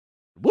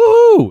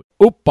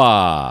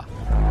Oopa!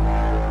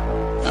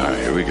 All right,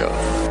 here we go.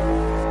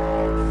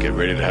 Get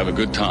ready to have a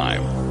good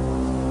time.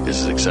 This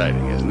is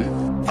exciting, isn't it?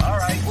 All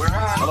right, we're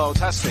on. Hello,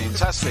 testing.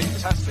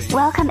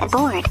 Welcome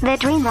aboard the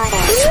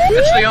Dreamliner.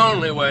 It's the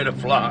only way to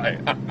fly.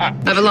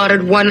 I've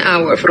allotted 1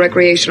 hour for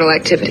recreational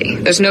activity.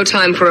 There's no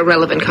time for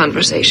irrelevant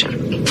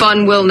conversation.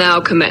 Fun will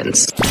now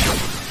commence.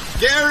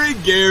 Garry.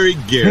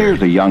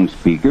 Here's a young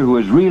speaker who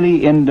is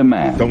really in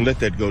demand. Don't let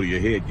that go to your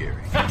head, Garry.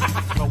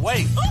 But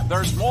wait,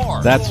 there's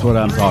more. That's what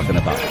I'm talking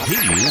about.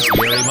 He's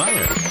Garry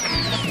Meier.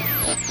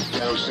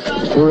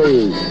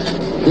 3,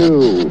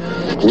 2,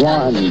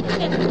 1,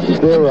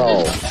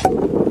 0.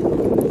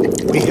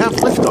 We have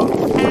liftoff.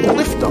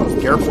 Liftoff,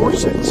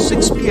 GarrForce at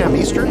 6 p.m.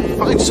 Eastern,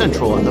 5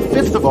 Central on the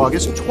 5th of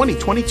August,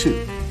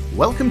 2022.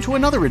 Welcome to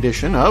another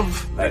edition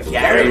of The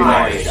Garry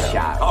Meier Show.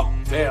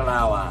 Cocktail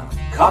hour.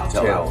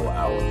 Cocktail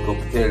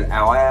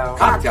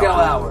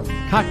hour.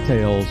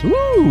 Cocktails,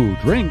 woo,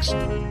 drinks.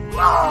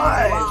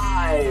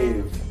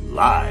 Live.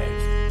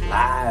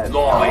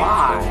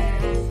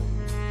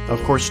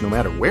 Of course, no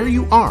matter where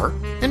you are,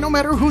 and no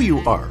matter who you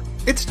are,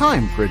 it's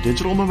time for a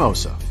digital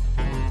mimosa.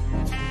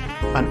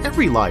 On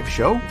every live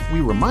show,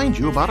 we remind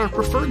you about our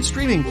preferred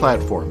streaming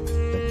platform,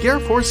 the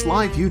GarrForce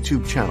Live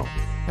YouTube channel,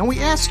 and we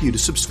ask you to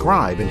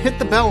subscribe and hit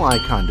the bell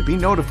icon to be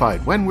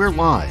notified when we're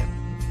live.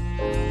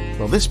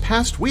 Well, this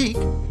past week,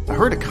 I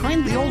heard a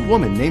kindly old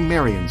woman named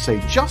Marion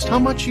say just how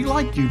much she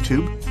liked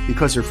YouTube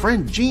because her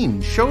friend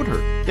Jean showed her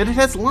that it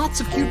has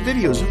lots of cute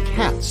videos of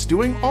cats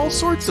doing all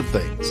sorts of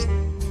things.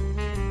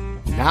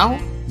 Now,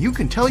 you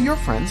can tell your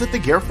friends that the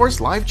GarrForce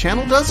Live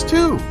channel does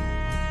too.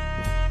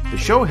 The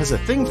show has a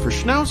thing for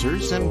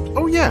schnauzers, and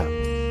oh yeah,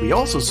 we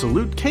also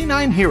salute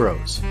canine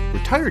heroes,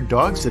 retired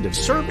dogs that have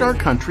served our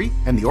country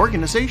and the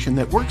organization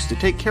that works to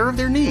take care of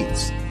their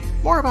needs.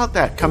 More about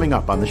that coming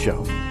up on the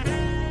show.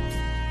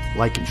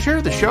 Like and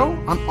share the show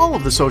on all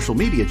of the social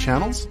media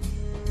channels.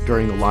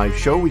 During the live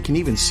show, we can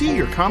even see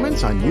your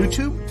comments on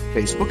YouTube,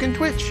 Facebook, and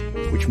Twitch,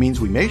 which means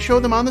we may show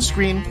them on the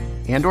screen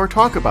and or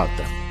talk about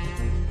them.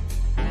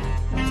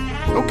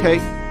 Okay,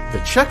 the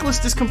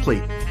checklist is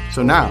complete.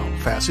 So now,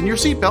 fasten your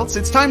seatbelts.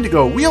 It's time to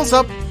go wheels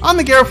up on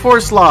the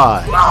GarrForce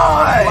Live.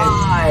 Live.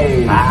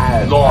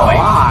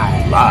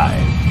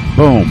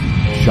 Boom,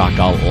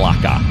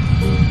 shakalaka.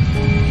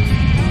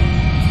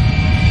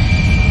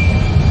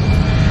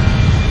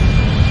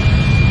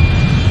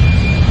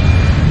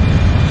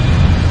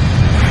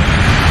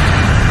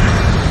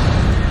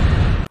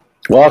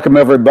 Welcome,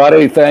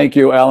 everybody. Thank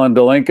you, Alan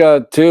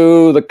Delinka,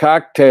 to the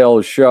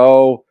Cocktail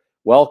Show.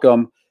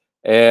 Welcome.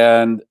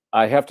 And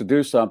I have to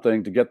do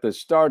something to get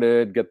this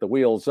started, get the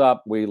wheels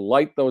up. We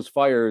light those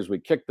fires. We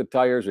kick the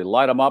tires. We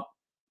light them up.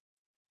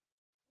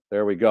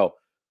 There we go.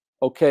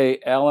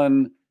 Okay,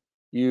 Alan,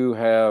 you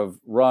have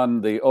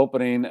run the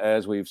opening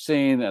as we've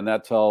seen, and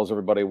that tells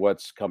everybody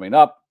what's coming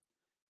up.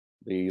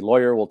 The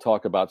lawyer will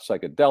talk about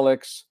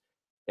psychedelics.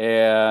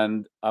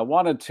 And I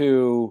wanted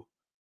to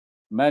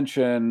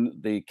mention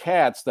the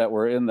cats that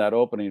were in that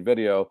opening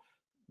video.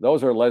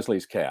 Those are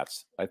Leslie's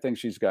cats. I think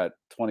she's got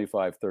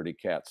 25, 30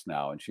 cats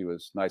now, and she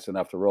was nice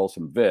enough to roll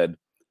some vid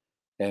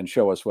and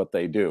show us what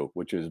they do,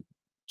 which is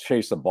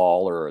chase a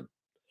ball or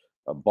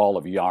a ball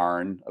of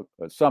yarn,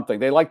 something.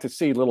 They like to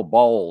see little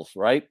balls,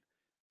 right?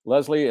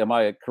 Leslie, am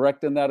I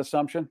correct in that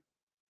assumption?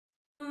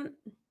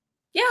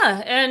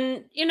 Yeah,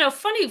 and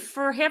funny,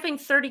 for having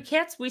 30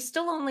 cats, we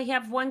still only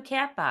have 1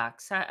 cat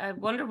box. I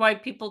wonder why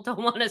people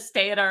don't want to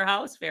stay at our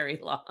house very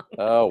long.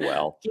 Oh,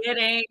 well.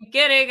 Kidding.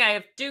 I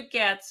have 2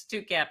 cats,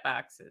 2 cat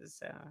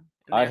boxes.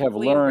 I have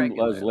learned,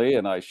 Leslie,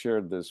 and I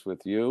shared this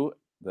with you,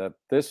 that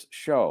this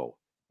show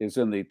is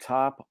in the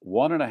top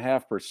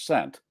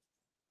 1.5%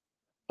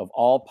 of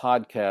all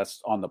podcasts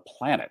on the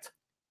planet.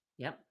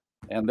 Yep.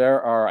 And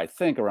there are, I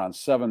think, around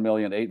 7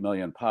 million, 8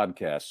 million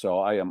podcasts. So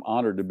I am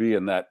honored to be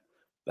in that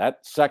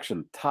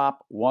section,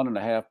 top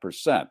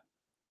 1.5%.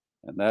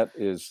 And that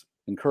is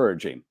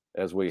encouraging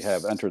as we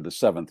have entered the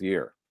 7th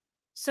year.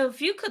 So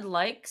if you could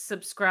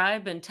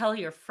subscribe, and tell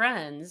your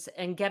friends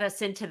and get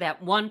us into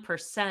that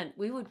 1%,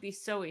 we would be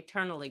so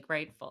eternally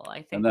grateful.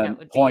 I think that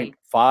would be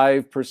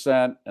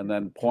 0.5%, and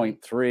then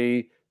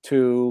 0.3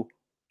 to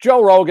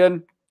Joe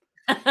Rogan.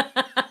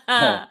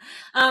 Yeah,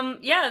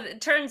 it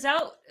turns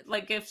out,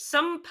 if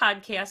some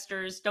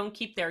podcasters don't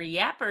keep their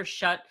yappers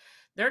shut,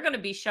 they're going to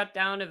be shut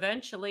down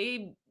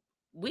eventually.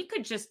 We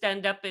could just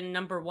end up in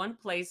number 1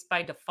 place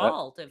by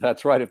default.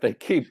 That's right. If they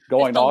keep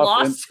going off,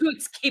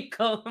 lawsuits keep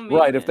going.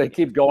 Right. If they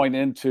keep going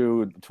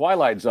into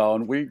Twilight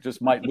Zone, we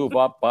just might move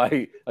up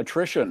by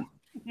attrition.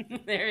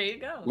 There you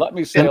go. Let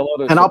me say hello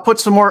to. And I'll put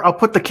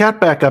the cat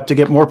back up to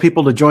get more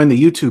people to join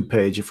the YouTube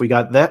page. If we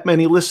got that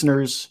many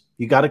listeners,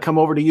 you got to come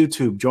over to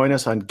YouTube. Join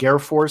us on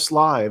GarrForce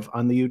Live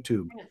on the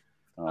YouTube.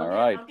 All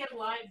right. I'll get a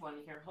live one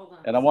here. Hold on.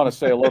 And I want to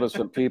say hello to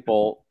some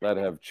people that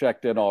have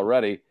checked in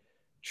already.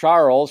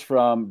 Charles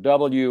from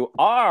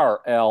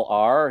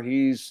WRLR.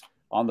 He's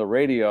on the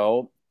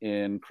radio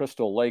in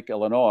Crystal Lake,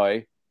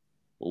 Illinois.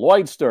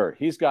 Lloydster,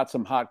 he's got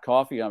some hot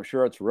coffee. I'm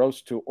sure it's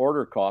roast to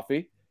order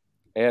coffee.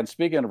 And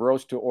speaking of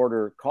roast to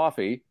order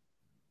coffee,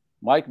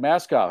 Mike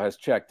Maskow has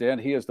checked in.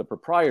 He is the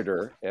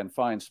proprietor and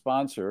fine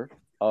sponsor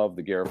of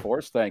the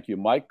GarrForce. Thank you,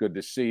 Mike. Good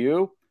to see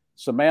you.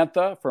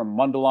 Samantha from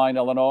Mundelein,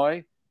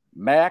 Illinois.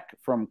 Mac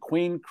from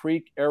Queen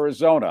Creek,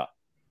 Arizona.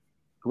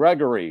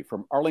 Gregory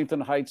from Arlington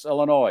Heights,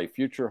 Illinois,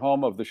 future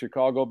home of the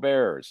Chicago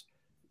Bears.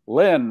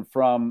 Lynn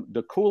from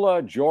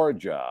Decula,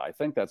 Georgia. I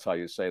think that's how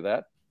you say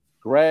that.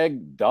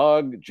 Greg,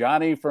 Doug,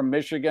 Johnny from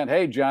Michigan.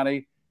 Hey,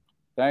 Johnny,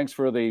 thanks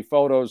for the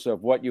photos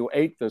of what you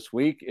ate this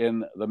week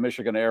in the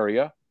Michigan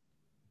area.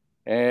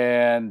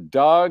 And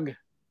Doug,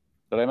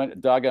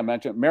 I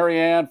mentioned.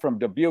 Marianne from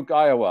Dubuque,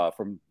 Iowa,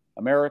 from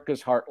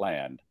America's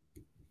Heartland.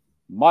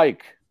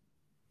 Mike,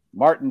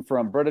 Martin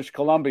from British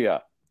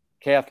Columbia.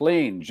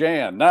 Kathleen,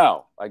 Jan.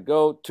 Now I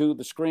go to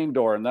the screen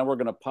door, and then we're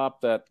going to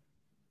pop that.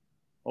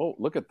 Oh,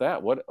 look at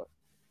that. What?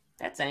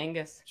 That's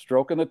Angus.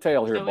 Stroking the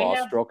tail here,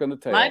 boss. Stroking the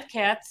tail. Live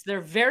cats. They're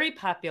very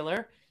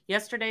popular.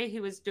 Yesterday, he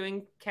was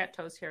doing cat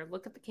toes here.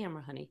 Look at the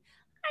camera, honey.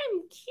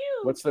 I'm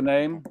cute. What's the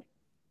name?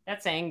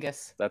 That's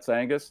Angus. That's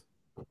Angus?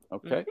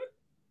 Okay.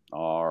 Mm-hmm.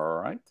 All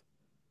right.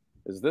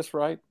 Is this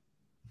right?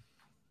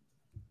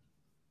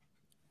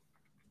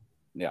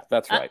 Yeah,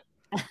 that's right.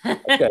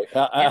 Okay.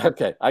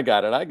 Okay. I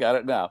got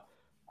it now.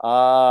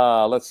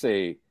 Let's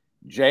see.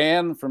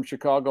 Jan from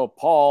Chicago,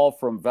 Paul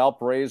from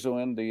Valparaiso,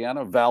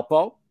 Indiana,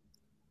 Valpo.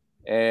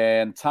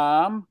 And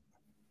Tom,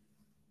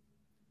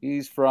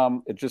 he's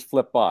from, it just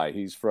flipped by.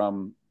 He's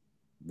from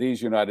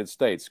these United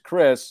States.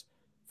 Chris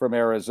from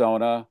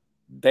Arizona.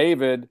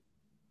 David,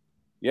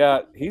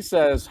 yeah, he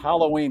says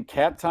Halloween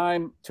cat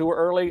time too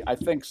early. I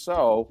think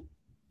so.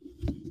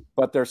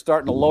 But they're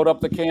starting to load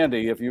up the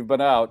candy if you've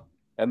been out.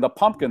 And the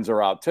pumpkins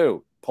are out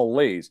too.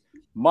 Please.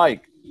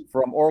 Mike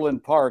from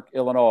Orland Park,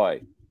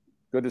 Illinois.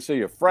 Good to see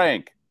you.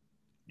 Frank,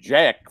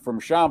 Jack from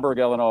Schaumburg,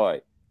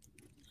 Illinois.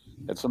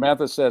 And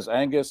Samantha says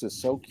Angus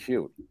is so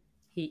cute.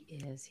 He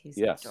is. He's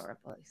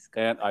adorable.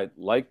 And I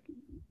like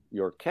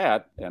your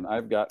cat, and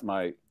I've got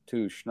my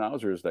two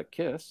schnauzers that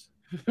kiss.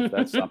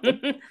 That's something.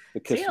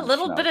 See, a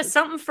little bit of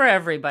something for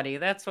everybody.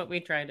 That's what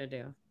we try to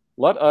do.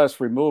 Let us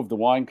remove the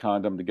wine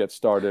condom to get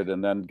started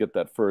and then get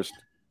that first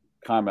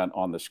comment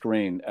on the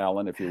screen,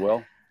 Alan, if you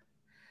will.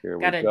 Here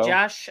got we go. A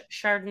Josh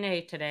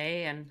Chardonnay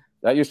today. And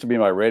that used to be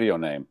my radio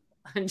name.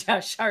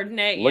 Josh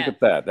Chardonnay. Look at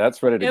that.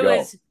 That's ready to go. It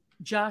was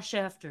Josh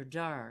After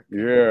Dark.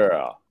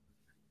 Yeah.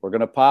 We're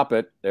going to pop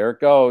it. There it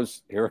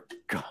goes. Here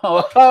it goes.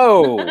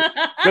 Oh,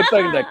 good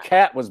thing the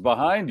cat was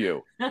behind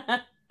you.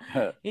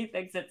 He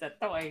thinks it's a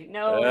toy.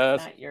 No,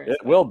 it's not yours.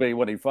 It will be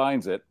when he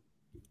finds it.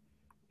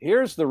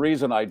 Here's the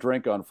reason I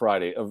drink on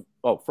Friday.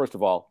 First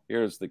of all,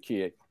 here's the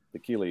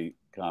Keeley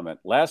comment.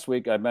 Last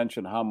week, I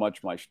mentioned how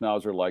much my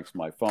schnauzer likes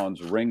my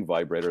phone's ring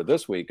vibrator.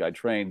 This week, I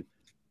trained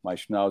my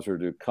schnauzer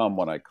to come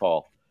when I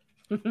call.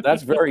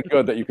 That's very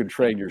good that you can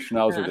train your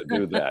schnauzer to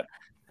do that.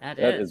 That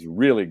is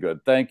really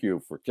good. Thank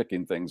you for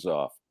kicking things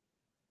off.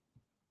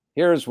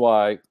 Here's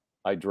why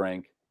I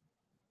drink,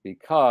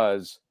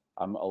 because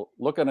I'm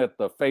looking at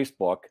the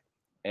Facebook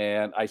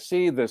and I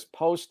see this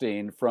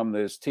posting from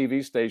this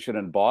TV station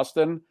in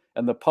Boston.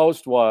 And the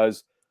post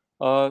was,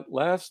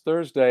 last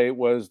Thursday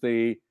was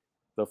the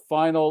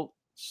final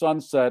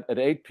sunset at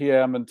 8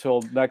 p.m.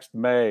 until next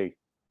May.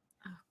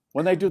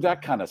 When they do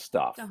that kind of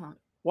stuff,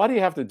 why do you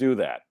have to do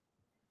that?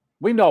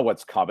 We know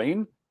what's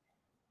coming.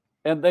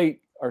 And they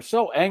are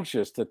so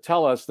anxious to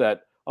tell us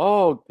that,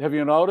 oh, have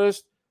you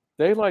noticed?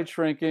 Daylight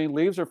shrinking,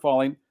 leaves are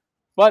falling.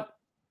 But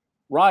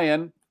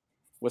Ryan,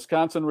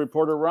 Wisconsin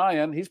reporter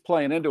Ryan, he's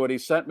playing into it. He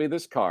sent me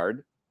this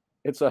card.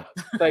 It's a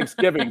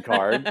Thanksgiving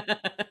card.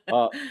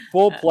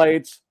 Full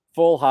plates,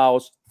 full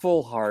house,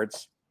 full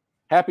hearts.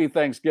 Happy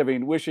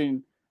Thanksgiving.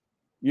 Wishing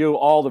you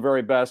all the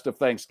very best of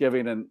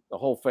Thanksgiving, and the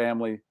whole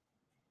family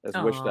has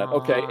wished that.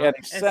 Okay,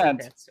 and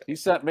he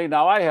sent me.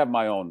 Now I have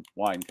my own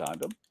wine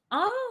condom.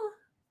 Oh,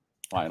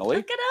 finally!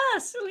 Look at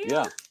us.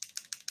 Yeah,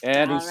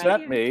 and he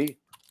sent me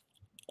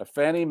a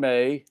Fannie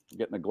Mae. I'm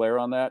getting the glare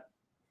on that.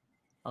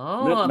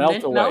 Oh,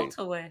 Melt Melt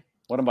Away.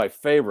 One of my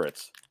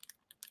favorites.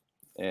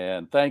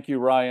 And thank you,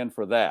 Ryan,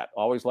 for that.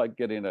 Always like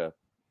getting a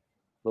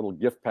little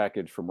gift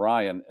package from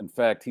Ryan. In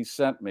fact, he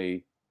sent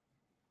me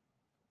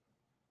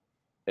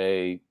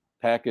a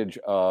package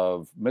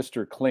of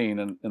Mr. Clean.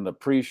 And in the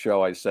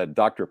pre-show, I said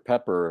Dr.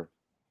 Pepper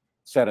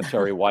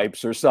sanitary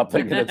wipes or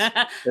something. And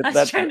I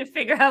was trying to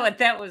figure out what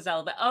that was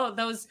all about. Oh,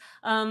 those,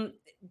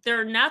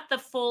 they're not the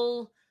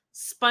full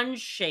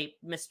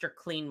sponge-shaped Mr.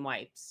 Clean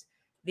wipes.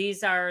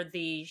 These are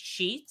the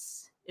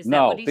sheets?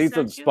 No, these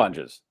are the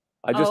sponges.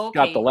 I just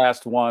got the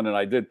last one, and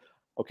I did.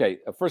 Okay,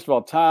 first of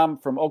all, Tom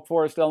from Oak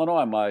Forest,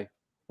 Illinois, my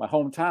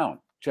hometown,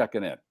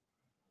 checking in.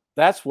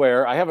 That's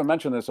where, I haven't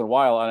mentioned this in a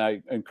while, and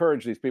I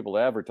encourage these people to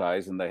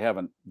advertise, and they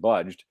haven't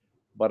budged,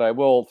 but I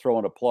will throw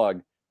in a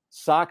plug.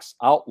 Socks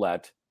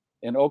Outlet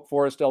in Oak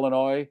Forest,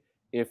 Illinois.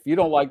 If you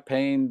don't like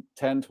paying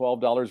 $10,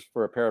 $12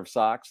 for a pair of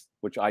socks,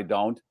 which I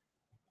don't,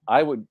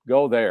 I would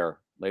go there,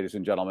 ladies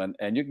and gentlemen,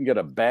 and you can get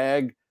a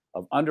bag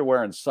of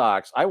underwear and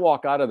socks. I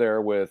walk out of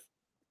there with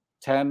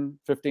 10,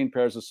 15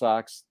 pairs of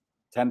socks,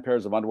 10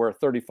 pairs of underwear,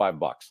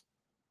 $35.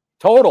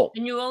 Total.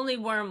 And you only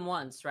wear them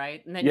once,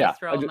 right? And then Yeah, you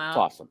throw I them just out.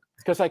 toss them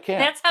because I can't.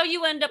 That's how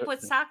you end up with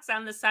socks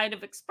on the side of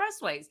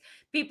expressways.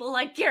 People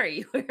like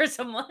Garry wears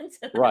them once.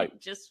 And Right.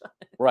 Just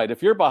right.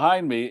 If you're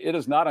behind me, it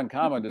is not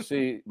uncommon to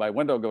see my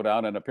window go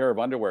down and a pair of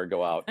underwear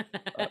go out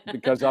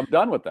because I'm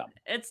done with them.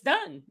 It's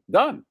done.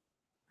 Done.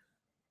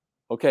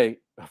 Okay.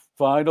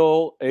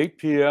 Final 8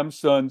 p.m.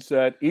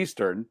 sunset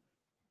Eastern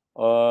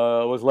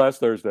was last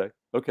Thursday.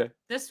 Okay.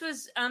 This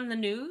was on the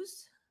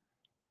news?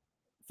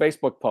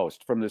 Facebook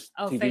post from this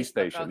TV Facebook,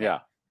 station. okay. Yeah.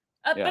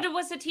 Yeah. But it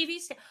was a TV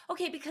station.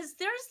 Okay, because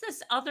there's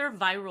this other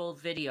viral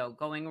video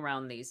going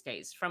around these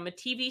days from a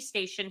TV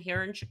station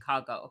here in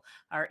Chicago,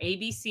 our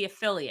ABC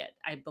affiliate,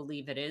 I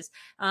believe it is,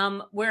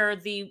 where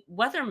the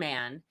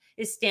weatherman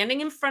is standing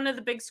in front of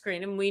the big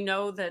screen. And we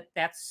know that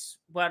that's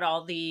what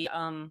all the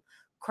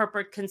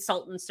corporate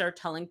consultants are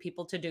telling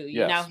people to do.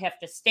 You now have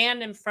to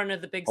stand in front of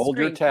the big screen. Hold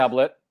your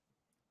tablet.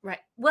 Right.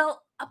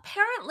 Well,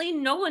 apparently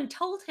no one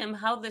told him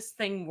how this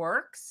thing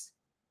works.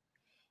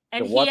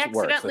 And he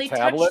accidentally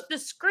touched the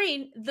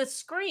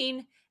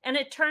screen, and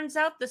it turns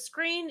out the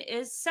screen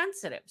is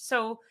sensitive.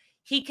 So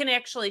he can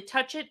actually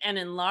touch it and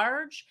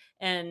enlarge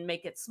and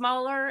make it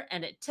smaller,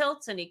 and it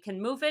tilts and he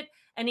can move it.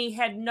 And he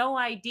had no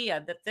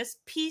idea that this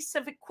piece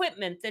of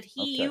equipment that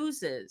he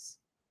uses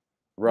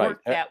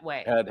worked that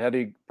way. Had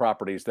heady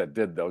properties that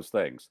did those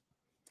things.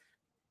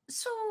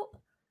 So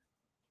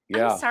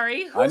yeah, I'm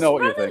sorry, I who's know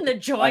what running the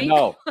joint? I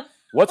know.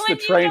 What's the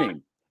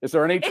training? Is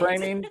there any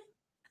training?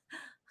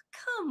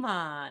 Come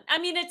on. I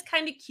mean, it's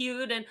kind of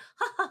cute and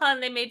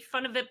and they made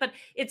fun of it, but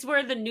it's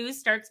where the news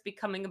starts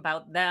becoming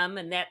about them,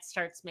 and that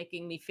starts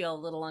making me feel a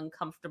little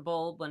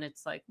uncomfortable when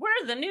it's like,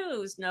 we're the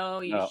news. No,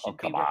 you should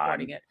be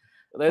reporting it.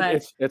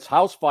 But, it's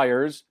house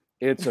fires,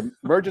 it's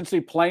emergency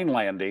plane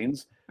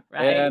landings,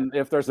 and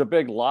if there's a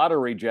big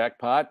lottery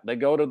jackpot, they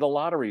go to the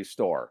lottery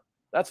store.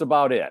 That's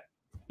about it.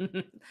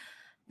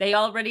 They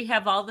already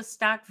have all the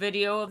stock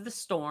video of the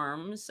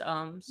storms,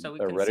 so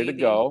they're ready to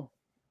go.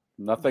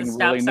 Nothing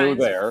really new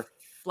there.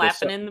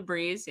 Flapping in the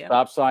breeze. Yeah.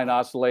 Stop sign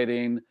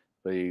oscillating.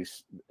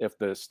 If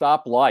the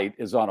stop light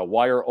is on a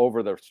wire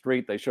over the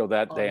street, they show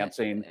that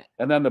dancing,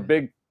 and then the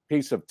big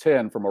piece of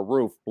tin from a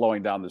roof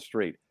blowing down the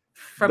street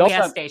from a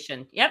gas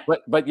station. Yep.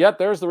 But yet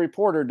there's the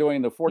reporter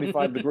doing the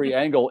 45-degree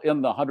angle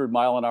in the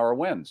 100-mile-an-hour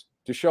winds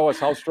to show us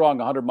how strong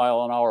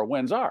 100-mile-an-hour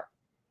winds are.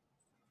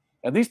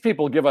 And these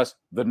people give us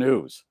the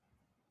news.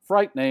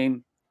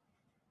 Frightening.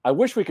 I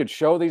wish we could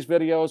show these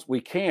videos. We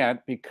can't,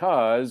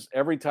 because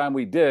every time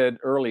we did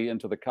early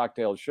into the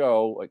cocktail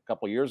show a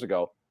couple of years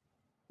ago,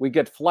 we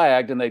get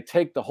flagged and they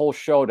take the whole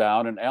show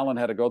down, and Alan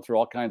had to go through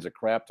all kinds of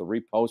crap to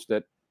repost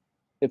it.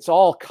 It's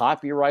all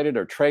copyrighted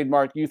or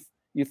trademarked.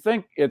 You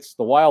think it's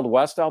the Wild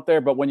West out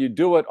there, but when you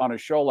do it on a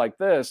show like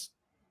this,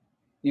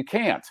 you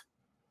can't.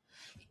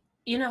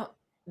 You know,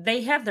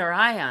 they have their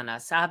eye on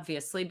us,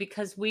 obviously,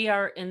 because we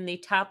are in the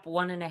top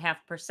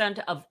 1.5%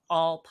 of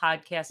all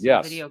podcasts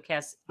and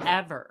videocasts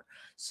ever.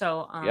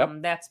 So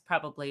that's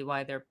probably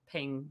why they're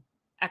paying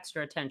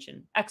extra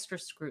attention, extra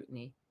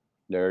scrutiny.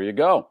 There you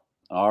go.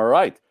 All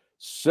right.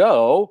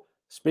 So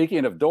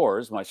speaking of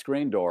doors, my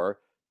screen door,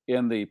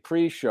 in the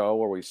pre-show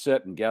where we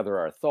sit and gather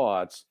our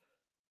thoughts,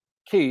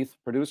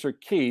 producer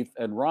Keith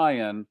and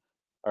Ryan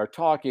are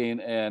talking,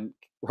 and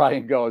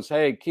Ryan goes,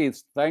 "Hey,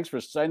 Keith, thanks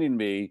for sending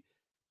me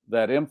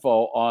that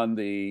info on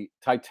the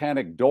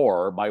Titanic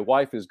door. My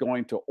wife is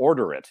going to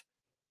order it."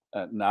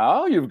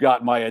 Now you've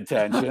got my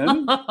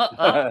attention.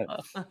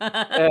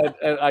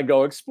 and I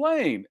go,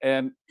 "Explain."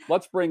 And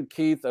let's bring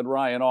Keith and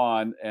Ryan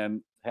on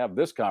and have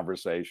this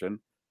conversation.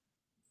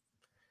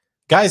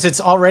 Guys,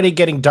 it's already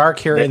getting dark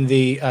here in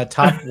the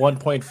top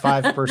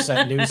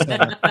 1.5% news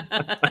center.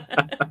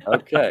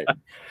 Okay.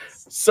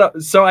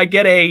 So I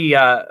get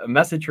a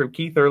message from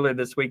Keith earlier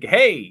this week.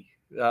 Hey,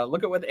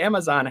 look at what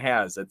Amazon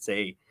has. It's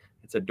a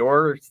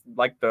door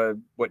like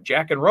what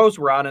Jack and Rose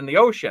were on in the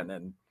ocean,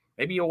 and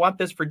maybe you'll want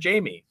this for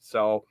Jamie.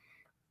 So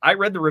I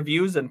read the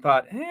reviews and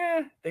thought,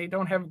 they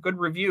don't have good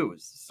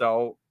reviews.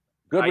 So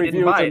good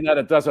reviews in that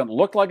it doesn't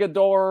look like a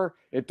door,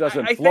 it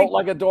doesn't float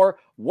like a door.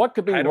 What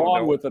could be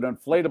wrong with an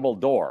inflatable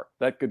door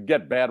that could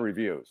get bad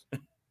reviews?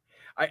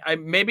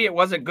 Maybe it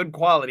wasn't good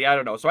quality. I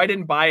don't know. So I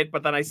didn't buy it,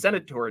 but then I sent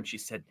it to her and she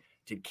said,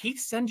 "Did Keith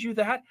send you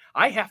that?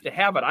 I have to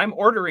have it. I'm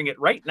ordering it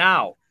right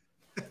now."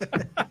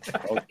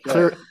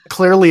 Okay.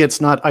 Clearly,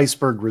 it's not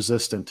iceberg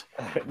resistant.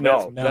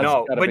 No.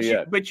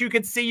 But you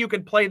could see, you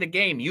could play the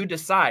game. You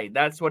decide.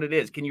 That's what it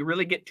is. Can you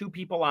really get two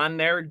people on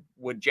there?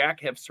 Would Jack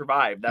have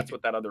survived? That's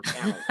what that other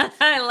panel is.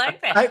 I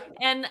like that.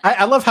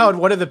 I love how in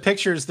one of the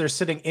pictures they're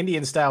sitting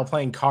Indian style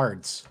playing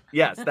cards.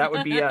 Yes, that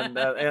would be on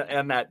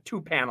that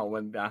two panel.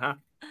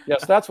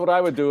 Yes, that's what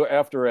I would do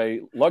after a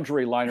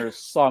luxury liner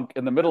sunk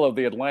in the middle of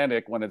the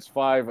Atlantic when it's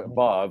 5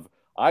 above.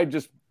 I'd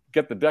just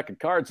get the deck of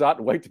cards out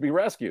and wait to be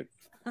rescued.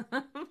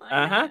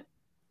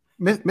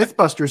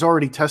 Mythbusters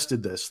already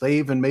tested this. They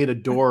even made a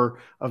door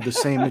of the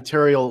same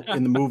material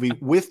in the movie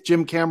with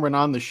Jim Cameron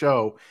on the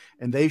show,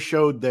 and they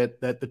showed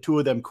that the two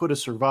of them could have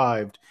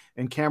survived.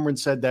 And Cameron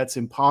said that's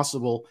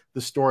impossible.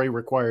 The story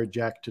required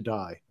Jack to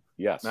die.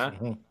 Yes.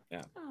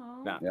 Yeah.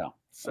 No. Yeah.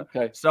 So,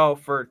 Okay. So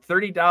for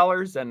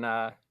 $30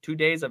 and 2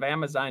 days of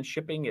Amazon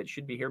shipping, it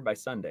should be here by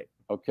Sunday.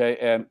 Okay.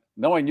 And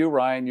knowing you,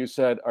 Ryan, you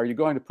said, are you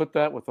going to put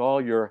that with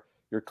all your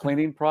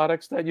cleaning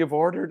products that you've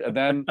ordered? And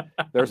then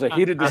there's a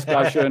heated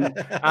discussion.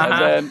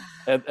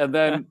 And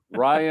then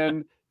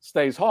Ryan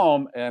stays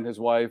home and his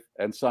wife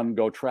and son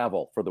go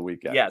travel for the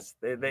weekend. Yes,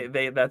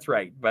 they that's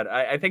right. But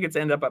I think it's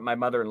ended up at my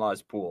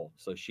mother-in-law's pool.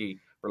 So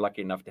we're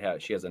lucky enough to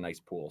she has a nice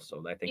pool.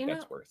 So I think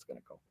that's where it's going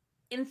to go.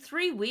 In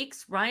 3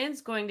 weeks,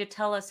 Ryan's going to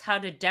tell us how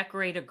to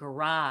decorate a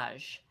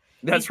garage.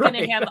 That's He's right.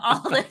 going to have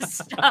all this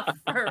stuff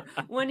for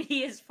when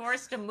he is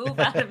forced to move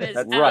out of his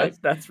house. Right.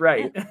 That's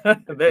right.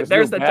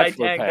 There's the Titanic.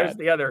 Pad. There's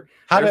the other.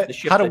 How to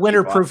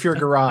winterproof your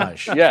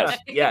garage. Yes.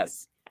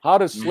 Yes. How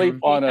to sleep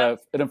on an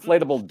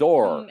inflatable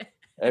door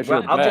as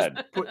your I'll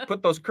bed. just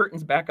put those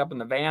curtains back up in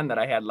the van that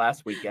I had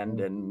last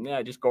weekend and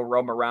just go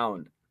roam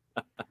around.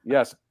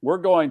 Yes. We're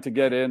going to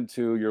get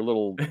into your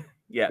little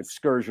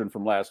excursion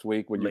from last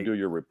week when you do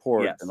your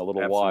report in a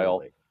little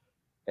while.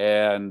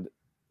 And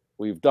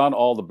we've done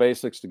all the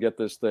basics to get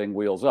this thing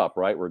wheels up,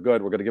 right? We're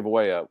good. We're going to give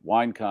away a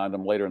wine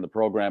condom later in the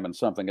program and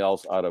something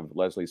else out of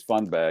Leslie's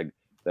fun bag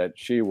that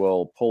she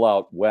will pull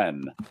out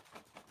when.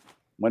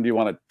 When do you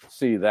want to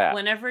see that?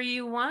 Whenever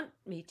you want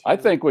me to. I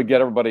think we get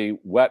everybody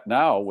wet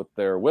now with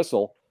their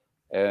whistle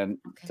and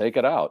take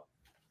it out.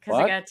 Because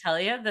I got to tell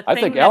you, I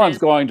think Ellen's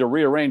going to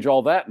rearrange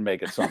all that and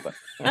make it something.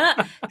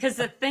 Because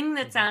the thing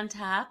that's on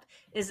top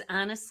is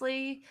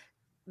honestly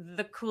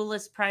the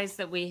coolest prize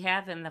that we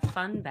have in the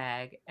fun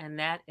bag, and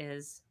that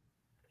is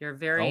your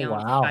very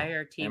own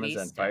Fire TV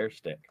Amazon stick. Fire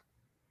Stick.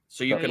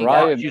 So you can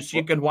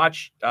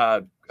watch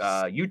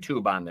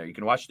YouTube on there. You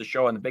can watch the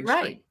show on the big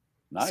screen.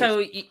 Nice.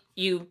 So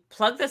you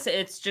plug this.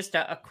 It's just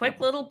a quick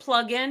little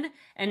plug-in,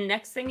 and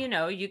next thing you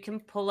know, you can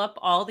pull up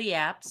all the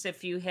apps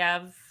if you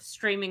have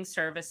streaming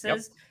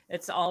services.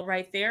 It's all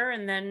right there,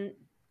 and then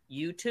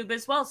YouTube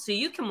as well, so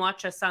you can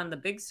watch us on the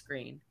big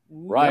screen.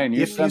 Ryan,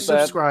 if you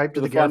subscribe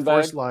to the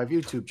GarrForce Live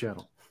YouTube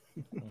channel.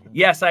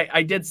 Yes,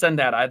 I did send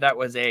that. That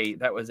was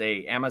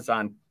a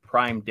Amazon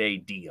Prime Day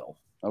deal.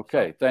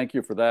 Okay, thank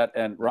you for that.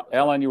 And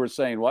Ellen, you were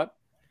saying what?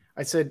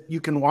 I said you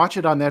can watch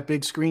it on that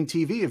big screen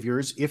TV of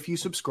yours if you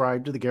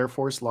subscribe to the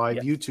GarrForce Live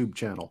YouTube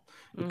channel.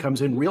 It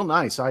comes in real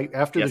nice.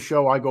 After the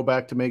show, I go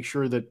back to make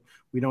sure that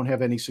we don't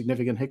have any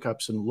significant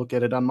hiccups and look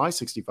at it on my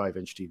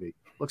 65-inch TV.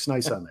 Looks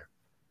nice on there.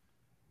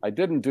 I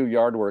didn't do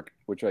yard work,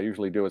 which I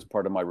usually do as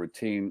part of my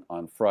routine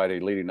on Friday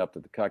leading up to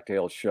the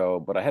cocktail show,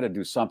 but I had to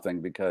do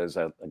something because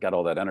I got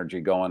all that energy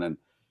going, and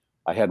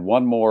I had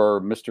one more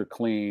Mr.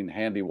 Clean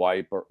handy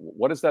wipe, or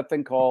what is that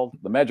thing called?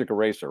 The magic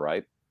eraser,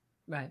 right?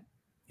 Right.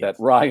 That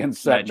Ryan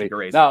sent Magic me.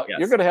 eraser, Now,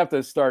 you're going to have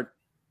to start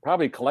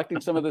probably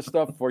collecting some of this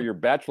stuff for your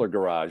bachelor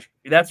garage.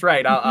 That's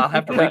right. I'll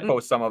have to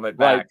repost some of it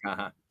back.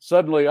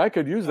 Suddenly, I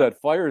could use that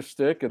Fire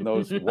Stick and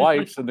those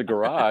wipes in the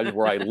garage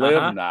where I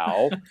live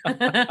now.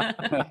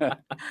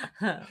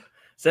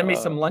 Send me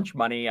some lunch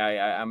money.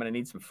 I'm going to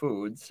need some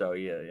food, so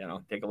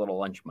take a little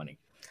lunch money.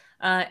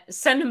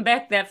 Send him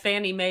back that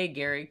Fannie Mae,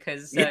 Gary,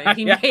 because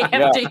he may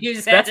have to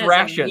use that as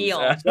rations. a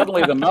meal.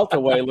 Suddenly, the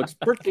melt-away looks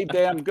pretty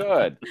damn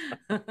good.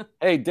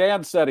 Hey,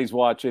 Dan said he's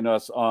watching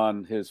us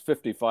on his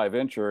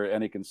 55-incher,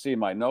 and he can see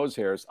my nose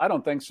hairs. I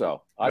don't think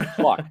so. I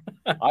pluck.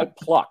 I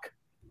pluck.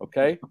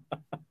 Okay?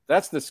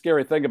 That's the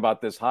scary thing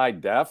about this high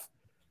def.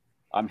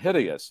 I'm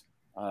hideous.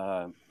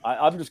 I'm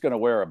just going to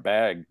wear a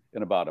bag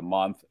in about a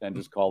month and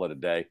just call it a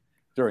day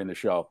during the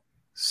show.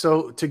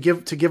 So to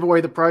give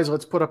away the prize,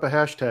 let's put up a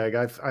hashtag.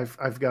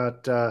 I've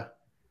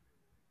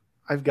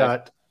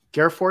got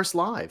GarrForce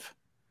Live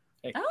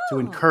to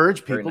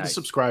encourage people to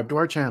subscribe to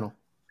our channel.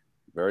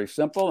 Very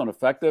simple and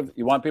effective.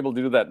 You want people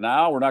to do that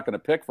now? We're not going to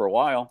pick for a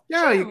while.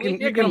 Yeah, you can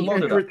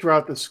do it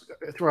throughout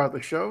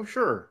the show.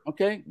 Sure.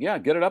 Okay. Yeah,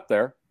 get it up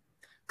there.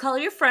 Call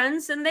your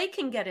friends, and they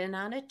can get in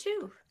on it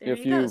too. There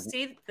you go.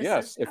 See,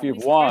 if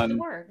you've won,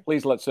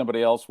 please let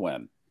somebody else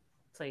win.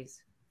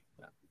 Please.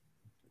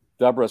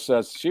 Deborah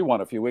says she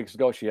won a few weeks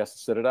ago. She has to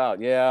sit it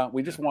out. Yeah,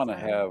 we just want to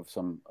have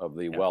some of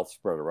the wealth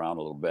spread around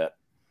a little bit.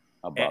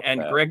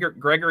 And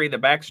Gregory, the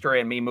backstory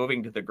and me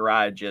moving to the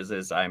garage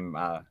is I'm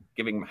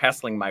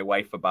hassling my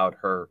wife about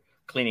her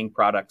cleaning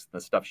products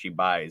and the stuff she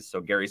buys.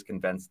 So Gary's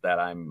convinced that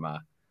I'm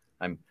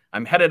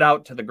headed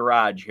out to the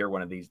garage here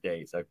one of these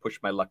days. I've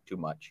pushed my luck too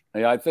much.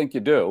 Yeah, I think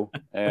you do.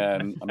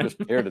 And I'm just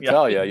here to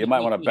tell you might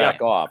want to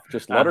back off.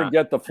 Just let her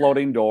get the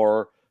floating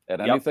door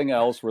and anything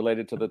else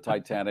related to the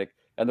Titanic.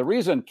 And the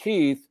reason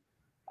Keith,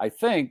 I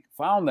think,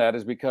 found that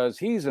is because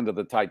he's into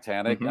the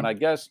Titanic. And I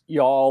guess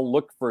y'all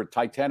look for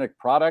Titanic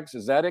products.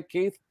 Is that it,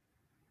 Keith?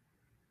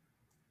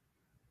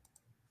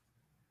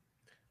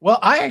 Well,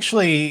 I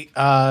actually,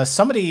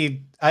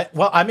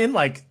 I'm in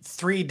like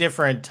 3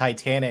 different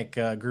Titanic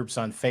groups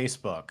on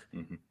Facebook,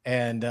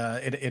 and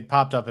it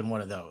popped up in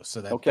one of those.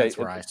 So that's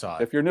where I saw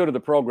it. If you're new to the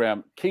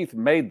program, Keith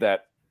made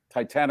that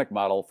Titanic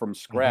model from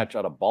scratch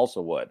out of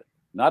balsa wood,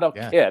 not a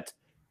kit,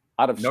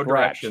 out of scratch.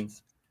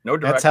 Directions. No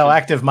directions. That's how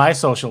active my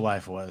social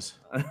life was.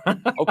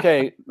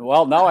 Okay,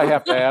 well, now I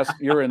have to ask,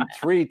 you're in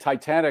 3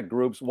 Titanic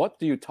groups. What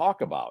do you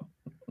talk about?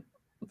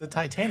 The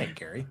Titanic,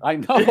 Gary. I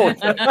know.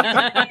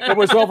 It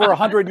was over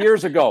 100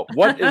 years ago.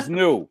 What is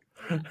new?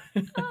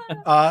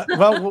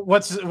 Well,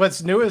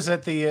 what's new is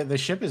that the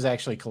ship is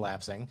actually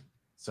collapsing.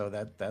 So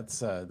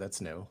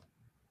that's new.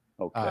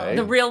 Okay.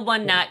 The real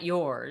one, not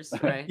yours,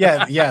 right?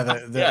 Yeah,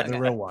 the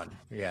real one.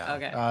 Yeah.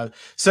 Okay.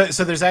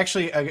 So there's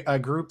actually a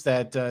group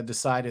that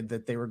decided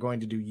that they were going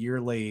to do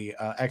yearly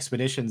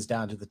expeditions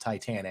down to the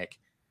Titanic,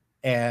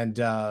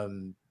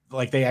 and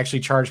like they actually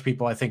charge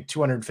people, I think,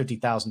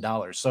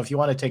 $250,000. So if you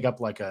want to take up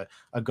like a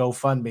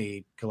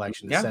GoFundMe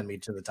collection to send me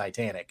to the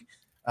Titanic.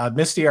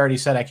 Misty already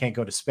said I can't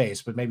go to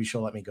space, but maybe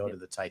she'll let me go to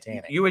the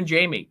Titanic. You and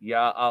Jamie, you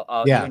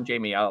and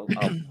Jamie,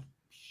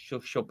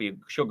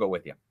 she'll go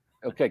with you.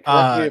 Okay,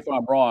 correct me if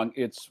I'm wrong.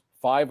 It's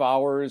 5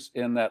 hours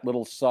in that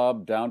little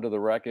sub down to the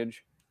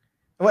wreckage.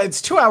 Well,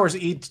 it's 2 hours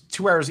each.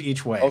 2 hours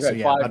each way. Okay, so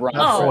yeah, 5 rounds.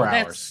 Oh, 4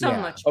 that's hours. so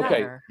much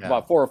better. Okay,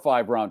 about 4 or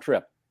 5 round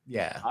trip.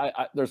 Yeah.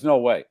 There's no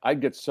way.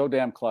 I'd get so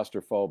damn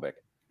claustrophobic.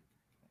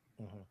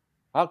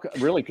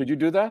 Really? Could you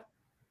do that?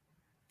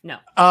 No.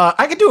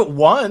 I could do it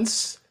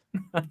once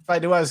if I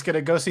knew I was going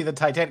to go see the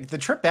Titanic. The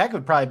trip back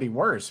would probably be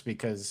worse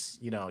because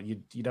you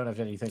don't have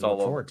anything to look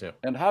forward to.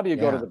 And how do you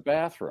go to the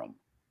bathroom?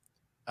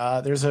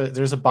 There's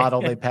a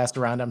bottle they passed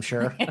around, I'm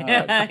sure.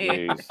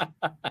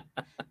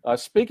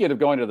 Speaking of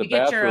going to the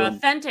bathroom, get your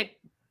authentic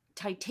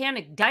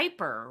Titanic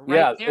diaper.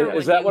 Right there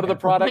is that one of the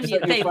products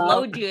that they found?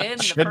 load you in?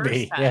 Should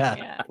be,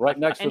 yeah. Right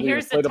next to and the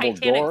here's the inflatable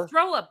Titanic door.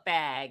 throw-up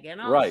bag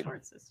and all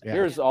sorts of stuff.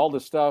 Here's all the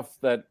stuff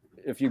that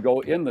if you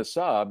go in the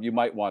sub, you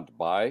might want to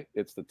buy.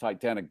 It's the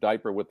Titanic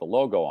diaper with the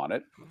logo on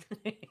it.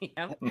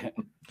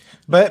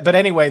 But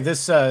anyway,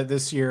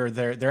 this year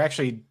they're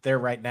actually there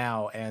right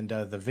now, and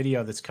the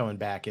video that's coming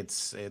back,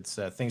 it's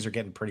things are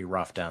getting pretty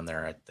rough down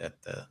there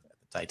at the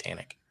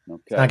Titanic.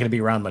 Okay. It's not going to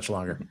be around much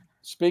longer.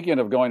 Speaking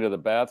of going to the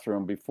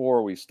bathroom,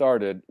 before we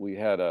started, we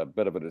had a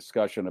bit of a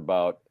discussion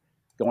about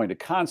going to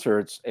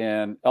concerts,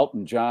 and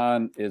Elton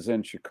John is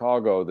in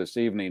Chicago this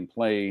evening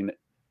playing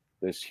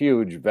this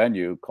huge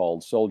venue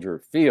called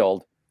Soldier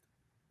Field.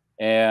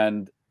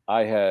 And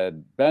I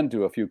had been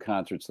to a few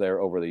concerts there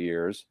over the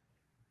years.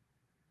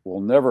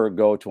 We'll never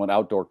go to an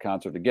outdoor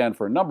concert again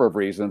for a number of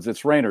reasons.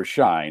 It's rain or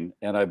shine.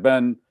 And I've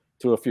been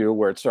to a few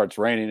where it starts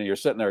raining and you're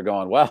sitting there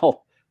going,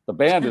 well, the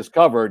band is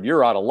covered,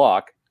 you're out of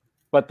luck.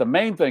 But the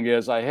main thing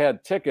is I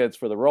had tickets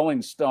for the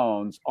Rolling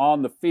Stones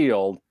on the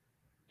field,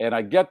 and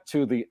I get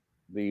to the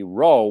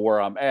row where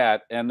I'm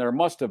at, and there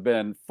must have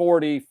been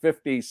 40,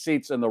 50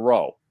 seats in the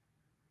row.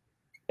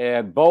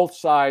 And both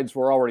sides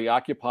were already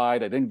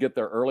occupied. I didn't get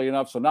there early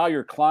enough. So now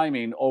you're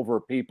climbing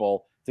over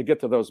people to get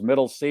to those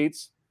middle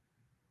seats.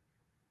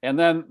 And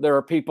then there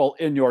are people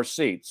in your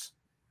seats.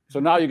 So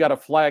now you got to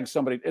flag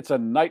somebody. It's a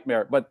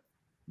nightmare. But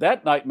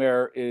that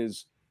nightmare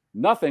is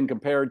nothing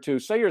compared to,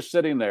 say you're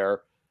sitting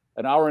there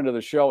an hour into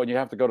the show and you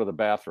have to go to the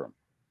bathroom.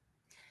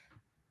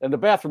 And the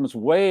bathroom is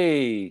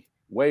way,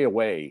 way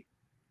away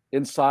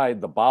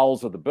inside the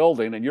bowels of the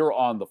building, and you're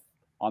on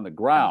the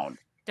ground.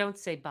 Don't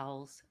say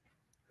bowels.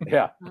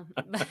 Yeah.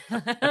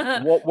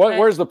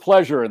 Where's the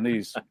pleasure in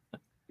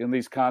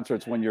these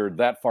concerts when you're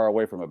that far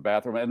away from a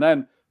bathroom? And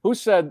then who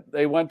said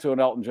they went to an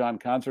Elton John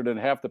concert and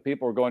half the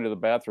people were going to the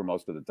bathroom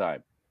most of the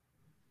time?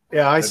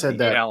 Yeah, I said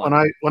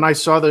that when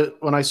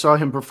I saw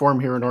him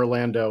perform here in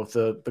Orlando,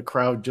 the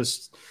crowd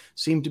just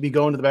seemed to be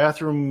going to the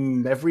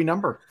bathroom every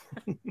number.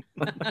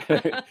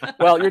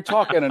 Well, you're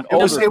talking an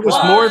older. It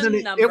was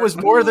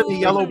more than the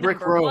Yellow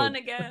Brick Road.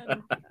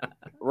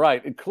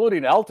 Right,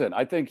 including Elton.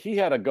 I think he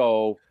had to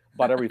go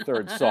about every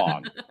third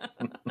song.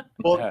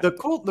 Well, the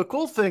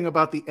cool thing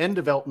about the end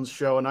of Elton's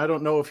show, and I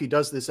don't know if he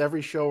does this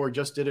every show or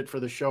just did it for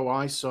the show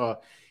I saw,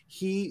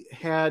 he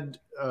had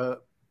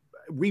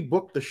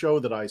rebooked the show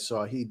that I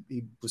saw. He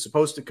was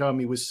supposed to come.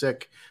 He was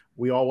sick.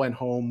 We all went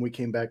home. We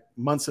came back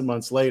months and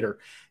months later.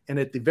 And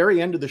at the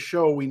very end of the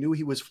show, we knew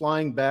he was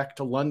flying back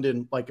to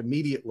London like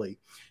immediately.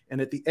 And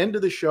at the end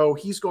of the show,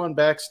 he's gone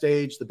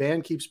backstage. The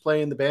band keeps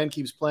playing. The band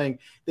keeps playing.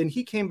 Then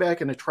he came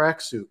back in a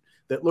tracksuit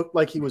that looked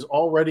like he was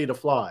all ready to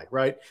fly,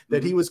 right? Mm-hmm.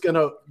 That he was going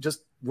to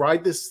just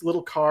ride this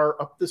little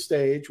car up the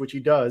stage, which he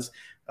does,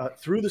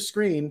 through the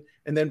screen,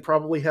 and then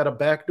probably had a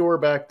back door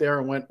back there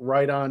and went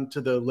right on to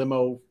the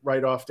limo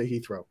right off to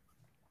Heathrow.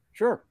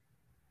 Sure.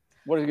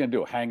 What are you going to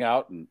do? Hang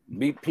out and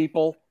meet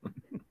people?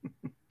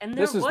 And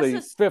this is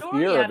the fifth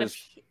year of his.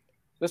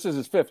 This is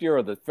his fifth year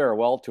of the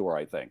farewell tour,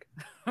 I think.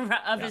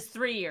 Of his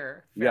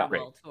 3-year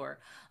farewell tour.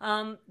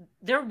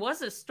 There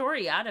was a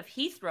story out of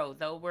Heathrow,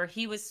 though, where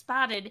he was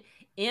spotted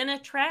in a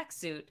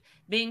tracksuit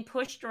being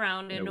pushed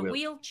around in a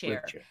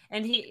wheelchair.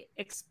 And he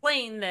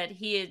explained that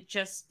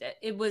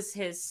it was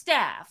his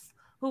staff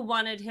who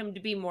wanted him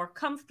to be more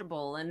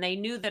comfortable. And they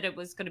knew that it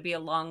was going to be a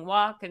long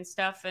walk and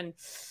stuff. And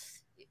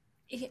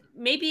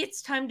maybe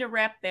it's time to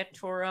wrap that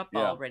tour up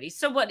already.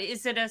 So what,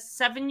 is it a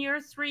 7-year,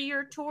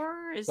 3-year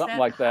tour? Is something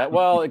like that?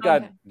 Well, it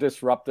got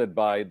disrupted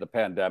by the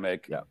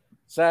pandemic. Yeah.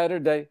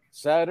 Saturday's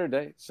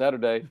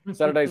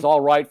all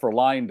right for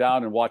lying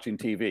down and watching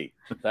TV.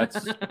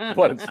 That's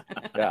what it's,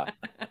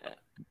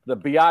 The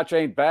biatch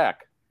ain't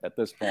back at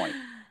this point.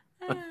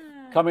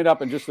 Coming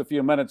up in just a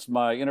few minutes,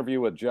 my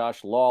interview with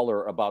Josh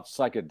Lawler about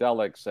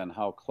psychedelics and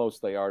how close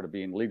they are to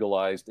being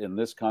legalized in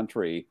this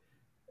country.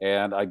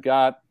 And I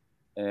got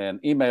an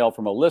email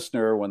from a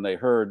listener when they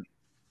heard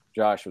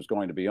Josh was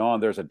going to be on.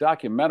 There's a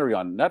documentary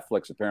on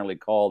Netflix apparently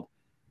called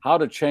How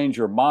to Change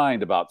Your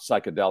Mind about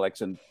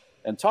psychedelics, and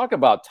talk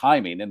about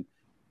timing. And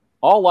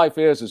all life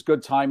is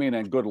good timing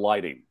and good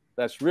lighting.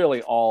 That's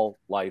really all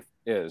life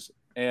is.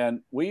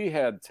 And we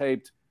had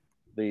taped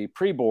the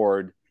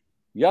pre-board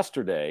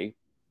yesterday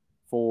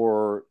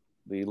for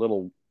the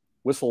little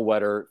whistle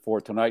wetter for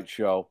tonight's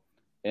show.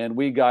 And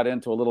we got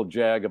into a little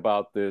jag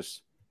about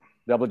this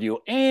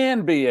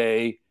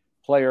WNBA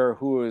player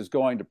who is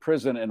going to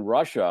prison in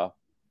Russia.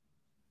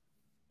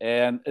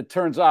 And it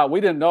turns out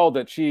we didn't know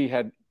that she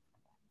had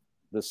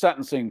the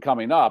sentencing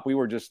coming up. We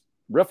were just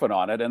riffing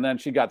on it. And then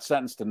she got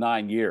sentenced to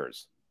 9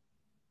 years,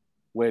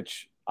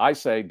 which I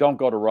say, don't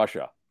go to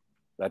Russia.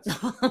 That's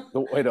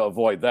the way to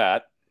avoid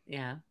that.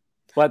 Yeah.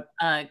 But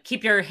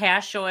keep your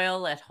hash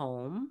oil at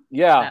home.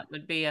 Yeah. That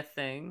would be a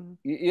thing.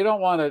 You don't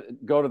want to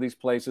go to these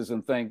places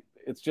and think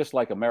it's just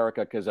like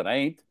America, because it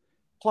ain't.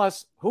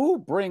 Plus, who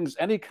brings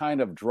any kind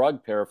of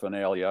drug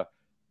paraphernalia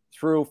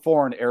through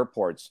foreign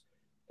airports?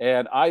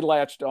 And I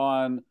latched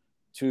on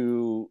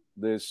to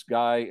this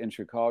guy in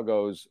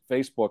Chicago's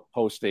Facebook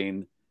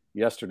posting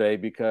yesterday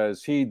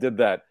because he did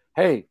that.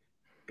 Hey,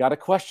 got a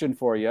question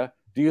for you.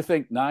 Do you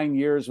think 9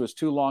 years was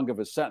too long of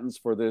a sentence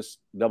for this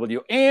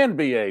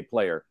WNBA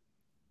player?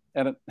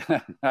 And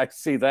I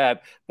see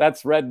that.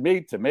 That's red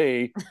meat to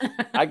me.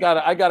 I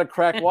got to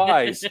crack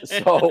wise.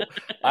 So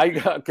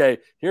okay,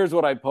 here's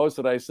what I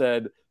posted. I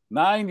said,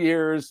 9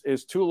 years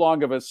is too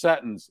long of a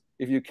sentence.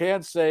 If you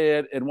can't say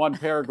it in one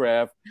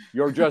paragraph,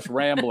 you're just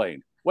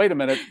rambling. Wait a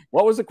minute.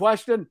 What was the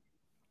question?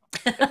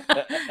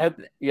 Yeah.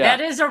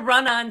 That is a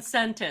run-on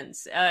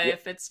sentence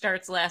if it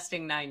starts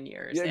lasting 9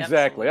 years. Yeah,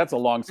 exactly. That's a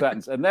long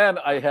sentence. And then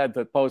I had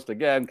to post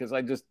again because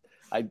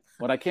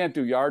when I can't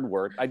do yard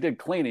work, I did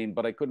cleaning,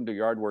 but I couldn't do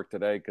yard work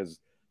today because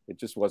it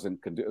just wasn't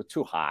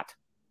too hot.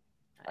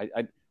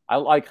 I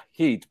like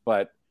heat,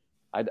 but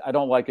I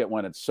don't like it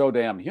when it's so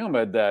damn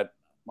humid that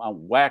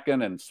I'm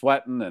whacking and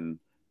sweating. And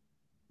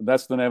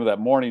that's the name of that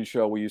morning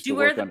show we used to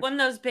work on. Do you wear one of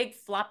those big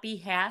floppy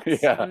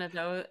hats? Yeah, one of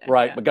those?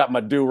 Right. Yeah. But got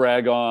my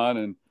do-rag on.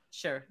 And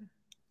sure.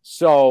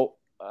 So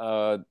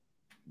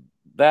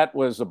that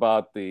was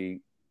about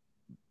the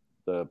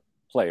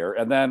player.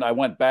 And then I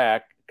went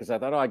back because I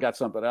thought, I got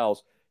something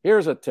else.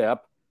 Here's a tip.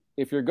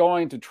 If you're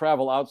going to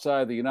travel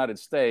outside the United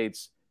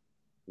States,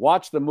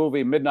 watch the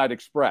movie Midnight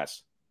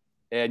Express,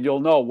 and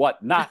you'll know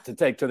what not to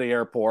take to the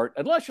airport,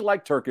 unless you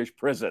like Turkish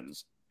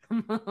prisons.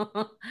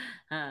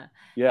 Yeah.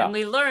 And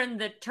we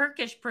learned that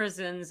Turkish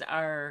prisons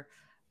are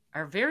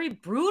very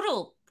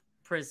brutal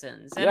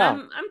prisons. And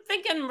I'm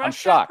thinking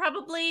Russia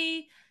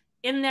probably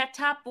in that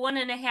top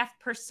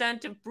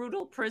 1.5% of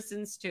brutal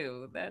prisons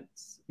too.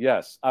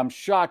 Yes, I'm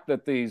shocked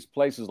that these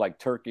places like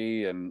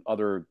Turkey and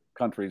other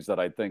countries that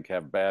I think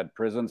have bad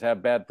prisons.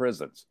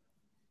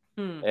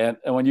 And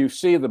when you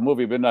see the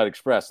movie Midnight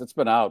Express, it's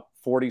been out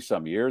 40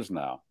 some years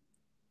now.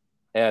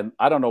 And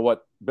I don't know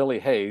what Billy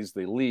Hayes,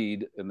 the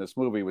lead in this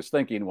movie, was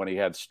thinking when he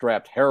had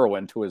strapped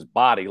heroin to his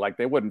body, like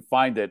they wouldn't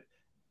find it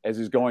as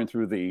he's going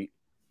through the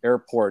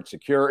airport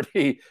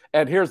security.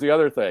 And here's the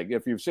other thing.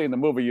 If you've seen the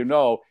movie, you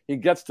know, he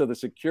gets to the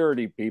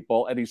security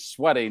people and he's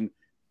sweating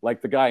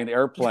like the guy in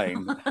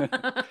Airplane.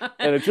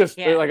 And it's just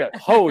like a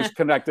hose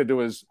connected to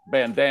his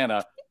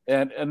bandana.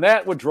 And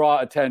that would draw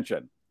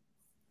attention.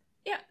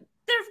 Yeah.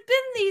 There have been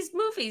these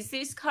movies,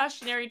 these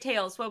cautionary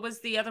tales. What was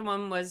the other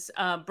one? Was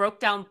Broke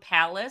Down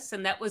Palace,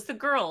 and that was the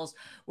girls,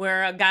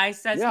 where a guy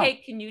says,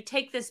 "Hey, can you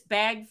take this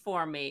bag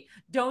for me?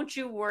 Don't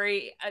you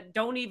worry.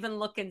 Don't even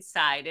look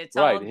inside. It's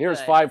all good.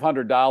 Here's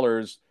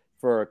 $500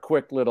 for a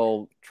quick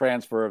little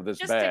transfer of this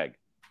bag.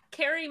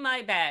 Carry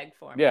my bag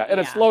for me." Yeah, and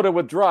it's loaded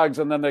with drugs,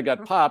 and then they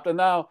got popped, and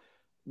now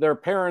their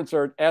parents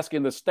are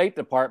asking the State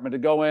Department to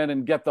go in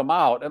and get them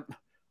out. And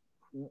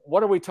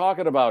what are we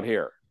talking about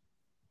here?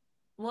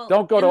 Well,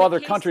 don't go to other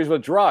countries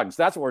with drugs.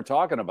 That's what we're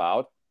talking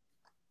about.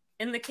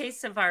 In the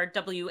case of our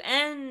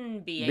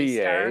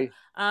WNBA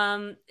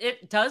star,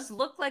 it does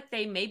look like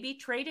they may be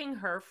trading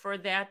her for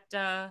that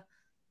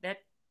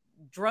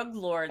drug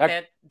lord,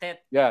 that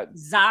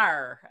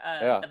czar.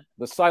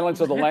 The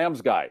Silence of the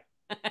Lambs guy.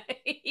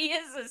 He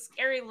is a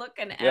scary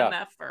looking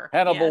MFer.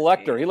 Hannibal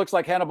Lecter. He looks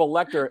like Hannibal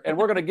Lecter, and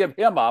we're going to give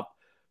him up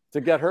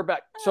to get her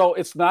back. So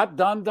it's not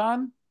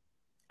done?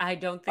 I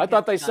don't think I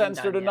thought they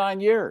sentenced her to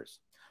 9 years.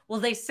 Well,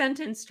 they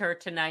sentenced her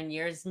to 9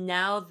 years.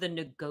 Now the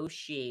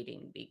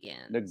negotiating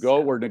begins.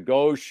 We're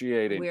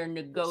negotiating. We're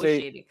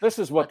negotiating. See, this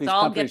is what Let's these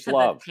all countries get to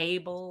love. the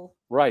table.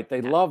 Right.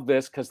 They love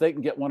this because they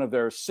can get one of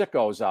their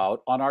sickos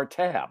out on our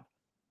tab.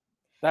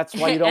 That's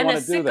why you don't want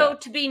to do that. And a sicko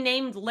to be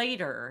named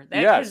later.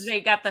 Because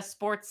they got the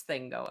sports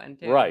thing going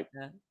too. Right.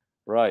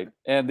 Right.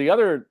 And the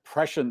other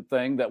prescient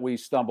thing that we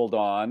stumbled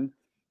on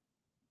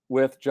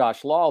with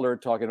Josh Lawler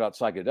talking about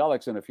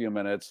psychedelics in a few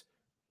minutes,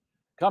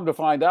 come to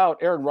find out,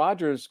 Aaron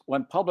Rodgers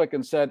went public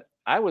and said,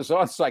 I was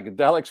on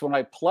psychedelics when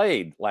I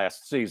played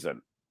last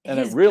season. and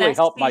it his really best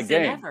helped my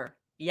season game. ever.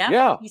 Yep.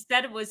 Yeah. He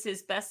said it was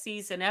his best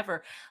season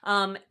ever.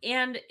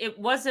 And it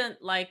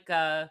wasn't like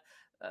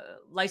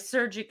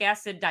lysergic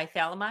acid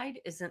dithalamide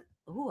isn't.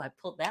 Ooh, I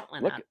pulled that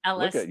one out.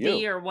 Look at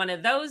LSD you. or one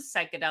of those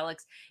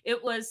psychedelics.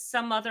 It was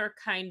some other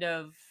kind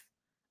of,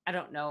 I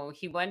don't know.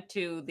 He went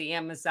to the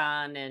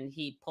Amazon and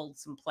he pulled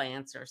some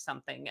plants or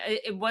something.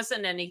 It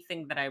wasn't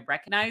anything that I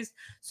recognized.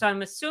 So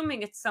I'm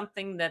assuming it's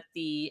something that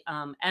the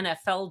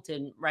NFL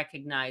didn't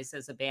recognize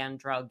as a banned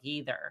drug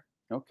either.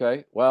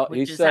 Okay. Well,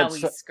 Which is how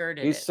he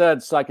skirted he it. said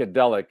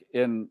psychedelic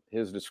in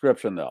his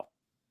description, though.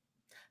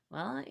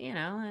 Well, you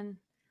know, and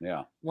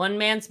Yeah. one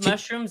man's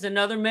mushrooms,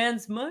 another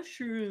man's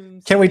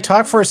mushrooms. Can we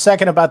talk for a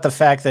second about the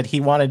fact that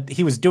he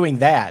was doing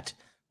that,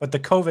 but the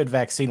COVID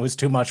vaccine was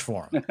too much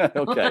for him?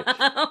 Okay.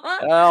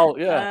 Well,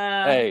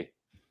 yeah. Hey,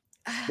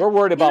 we're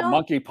worried about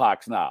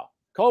monkeypox now.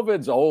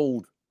 COVID's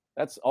old.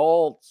 That's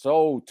all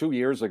 2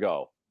 years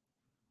ago.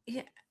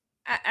 Yeah,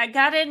 I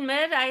gotta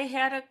admit, I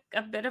had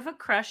a bit of a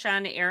crush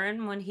on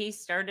Aaron when he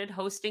started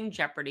hosting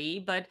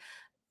Jeopardy, but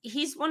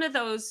he's one of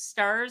those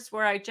stars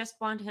where I just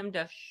want him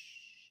to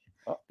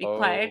be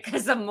quiet,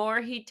 because the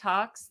more he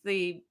talks,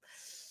 the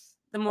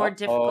more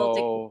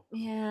difficult.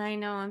 Yeah, I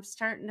know. I'm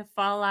starting to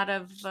fall out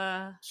of.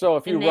 So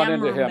if you run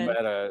into him enamorment.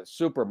 at a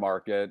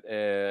supermarket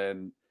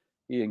and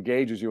he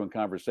engages you in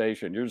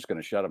conversation, you're just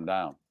going to shut him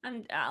down.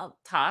 I'll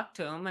talk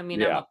to him. I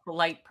mean, I'm Yeah. a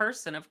polite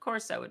person. Of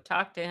course, I would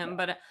talk to him,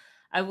 but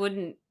I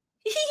wouldn't.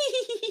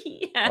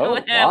 I Oh,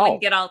 wouldn't wow.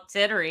 get all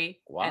tittery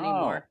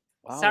anymore.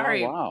 Wow,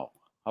 Sorry. Wow.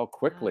 How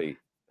quickly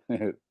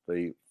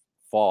the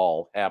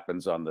fall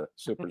happens on the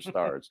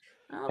superstars.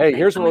 Oh, Hey, they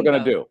here's what come we're and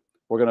going to go. do.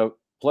 We're going to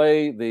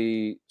play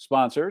the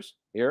sponsors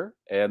here,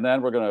 and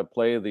then we're going to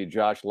play the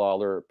Josh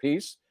Lawler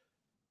piece,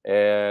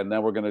 and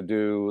then we're going to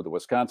do the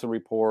Wisconsin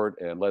report,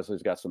 and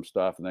Leslie's got some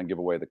stuff, and then give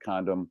away the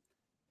condom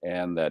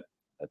and that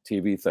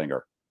TV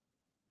thinger,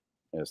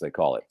 as they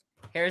call it.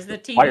 Here's the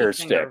TV Fire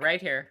finger stick.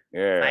 right here.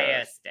 Yeah.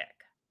 Fire stick.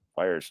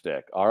 Fire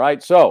stick. All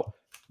right. So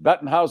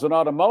Bettenhausen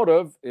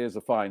Automotive is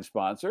a fine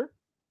sponsor.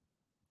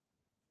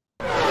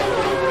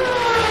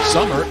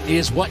 Summer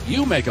is what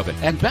you make of it,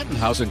 and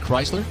Bettenhausen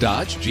Chrysler,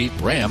 Dodge, Jeep,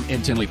 Ram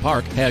in Tinley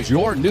Park has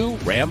your new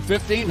Ram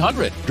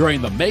 1500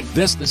 during the Make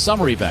This the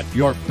Summer event.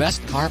 Your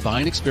best car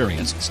buying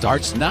experience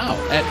starts now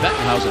at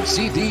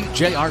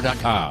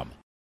BettenhausenCDJR.com.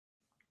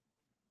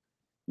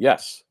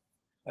 Yes,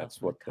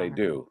 that's what they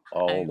do.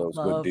 All I those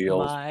love good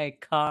deals. my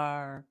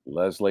car.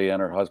 Leslie and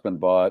her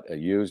husband bought a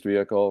used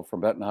vehicle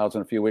from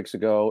Bettenhausen a few weeks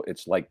ago.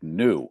 It's like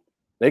new.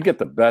 They get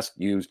the best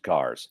used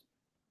cars.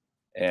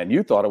 And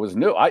you thought it was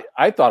new.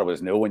 I thought it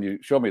was new when you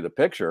showed me the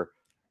picture.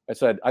 I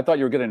said, I thought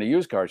you were getting a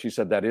used car. She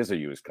said, that is a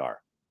used car.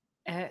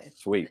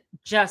 Sweet.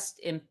 Just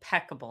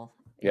impeccable.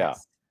 Yeah.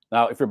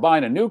 Now, if you're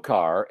buying a new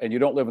car and you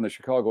don't live in the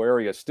Chicago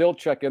area, still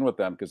check in with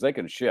them because they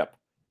can ship.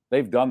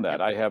 They've done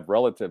that. I have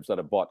relatives that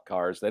have bought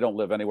cars. They don't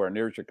live anywhere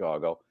near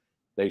Chicago.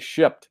 They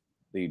shipped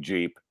the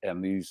Jeep,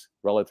 and these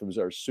relatives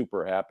are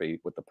super happy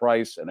with the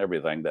price and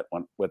everything that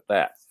went with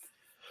that.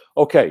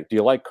 Okay. Do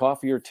you like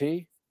coffee or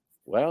tea?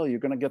 Well, you're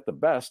going to get the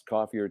best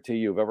coffee or tea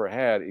you've ever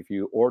had if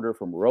you order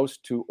from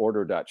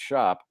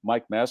roast2order.shop.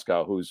 Mike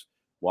Maskow, who's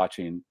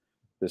watching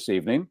this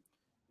evening,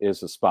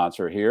 is a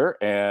sponsor here.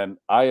 And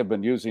I have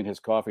been using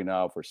his coffee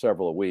now for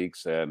several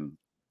weeks. And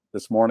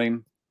this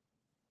morning,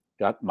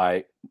 got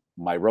my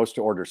roast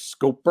to order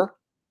scooper.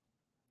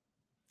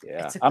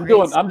 Yeah, I'm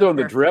doing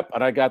the drip,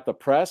 and I got the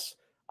press.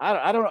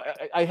 I don't know.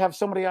 I have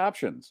so many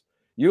options.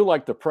 You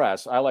like the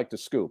press. I like to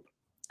scoop.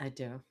 I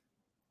do.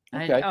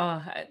 Okay.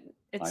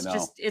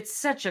 It's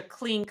such a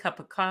clean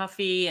cup of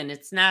coffee, and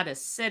it's not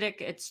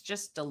acidic. It's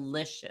just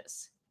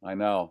delicious. I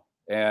know.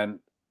 And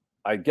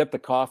I get the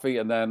coffee,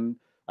 and then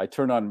I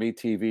turn on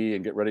MeTV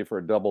and get ready for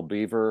a double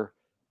beaver.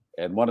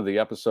 And one of the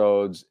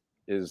episodes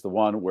is the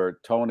one where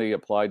Tony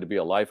applied to be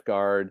a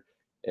lifeguard,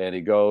 and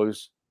he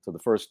goes to the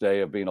first day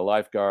of being a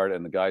lifeguard,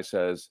 and the guy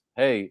says,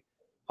 "Hey,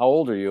 how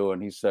old are you?"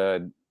 And he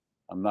said,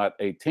 "I'm not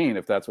 18,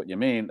 if that's what you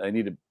mean. I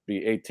need to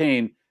be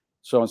 18.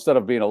 So instead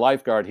of being a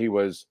lifeguard, he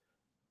was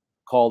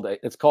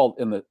it's called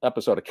in the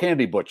episode a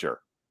candy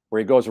butcher, where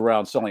he goes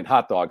around selling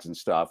hot dogs and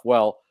stuff.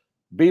 Well,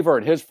 Beaver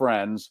and his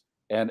friends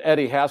and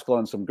Eddie Haskell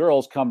and some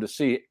girls come to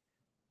see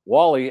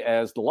Wally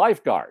as the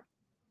lifeguard.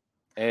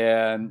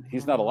 And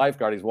he's not a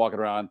lifeguard. He's walking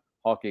around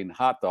hawking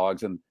hot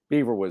dogs. And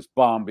Beaver was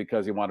bummed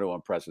because he wanted to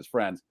impress his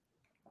friends.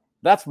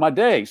 That's my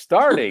day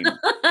starting.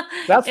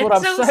 That's what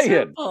I'm so saying.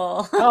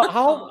 Simple.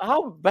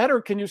 How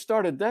better can you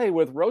start a day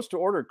with roast to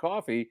order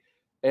coffee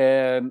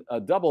and a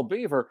double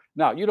beaver?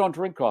 Now, you don't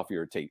drink coffee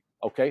or tea.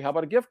 Okay, how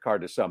about a gift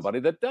card to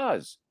somebody that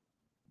does?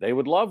 They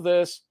would love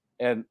this.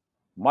 And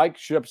Mike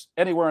ships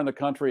anywhere in the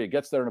country. It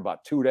gets there in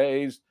about 2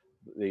 days.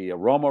 The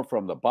aroma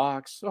from the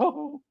box.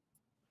 Oh,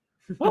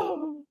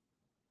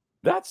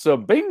 that's a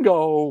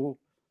bingo.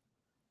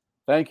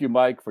 Thank you,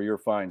 Mike, for your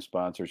fine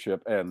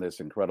sponsorship and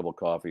this incredible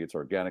coffee. It's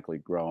organically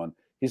grown.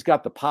 He's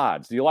got the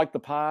pods. Do you like the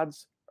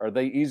pods? Are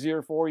they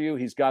easier for you?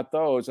 He's got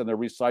those, and they're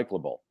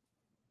recyclable.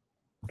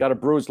 Got a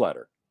bruise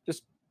letter.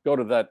 Just go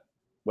to that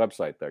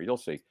website there. You'll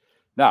see.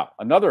 Now,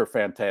 another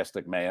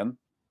fantastic man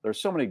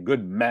There's so many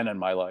good men in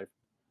my life.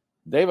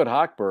 David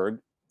Hochberg,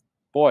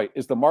 boy,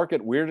 is the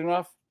market weird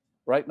enough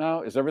right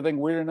now? Is everything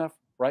weird enough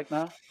right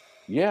now?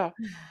 Yeah.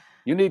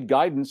 You need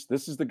guidance.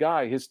 This is the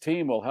guy. His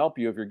team will help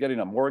you if you're getting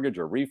a mortgage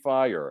or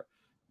refi or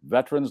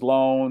veterans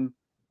loan,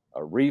 a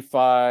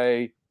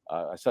refi.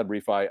 I said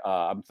refi.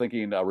 I'm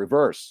thinking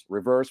reverse.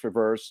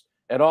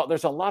 And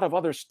there's a lot of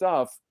other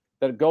stuff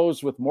that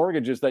goes with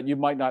mortgages that you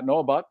might not know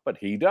about, but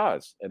he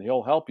does. And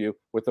he'll help you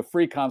with a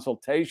free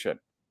consultation.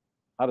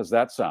 How does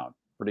that sound?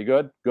 Pretty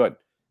good? Good.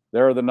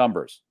 There are the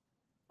numbers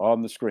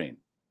on the screen.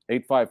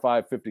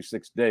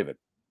 855-56-DAVID.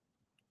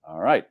 All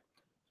right.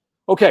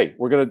 Okay,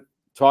 we're going to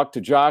talk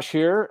to Josh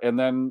here, and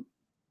then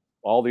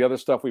all the other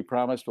stuff we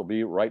promised will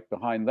be right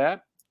behind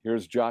that.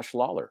 Here's Josh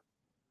Lawler.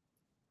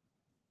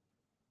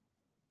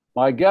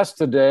 My guest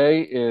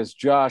today is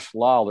Josh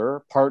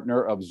Lawler,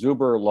 partner of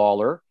Zuber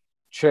Lawler,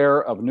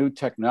 chair of New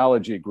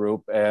Technology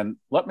Group. And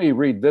let me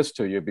read this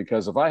to you,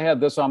 because if I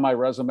had this on my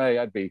resume,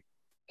 I'd be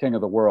king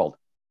of the world.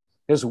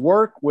 His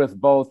work with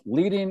both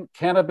leading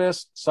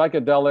cannabis,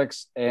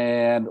 psychedelics,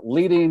 and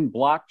leading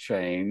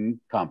blockchain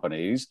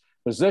companies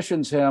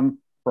positions him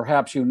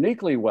perhaps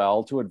uniquely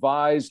well to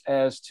advise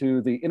as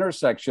to the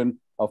intersection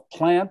of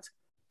plant,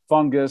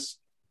 fungus,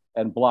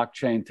 and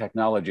blockchain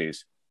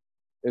technologies.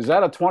 Is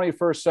that a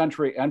 21st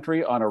century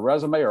entry on a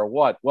resume or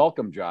what?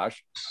 Welcome,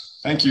 Josh.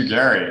 Thank you,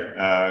 Gary.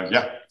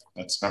 Yeah,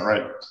 that's about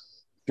right.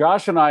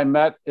 Josh and I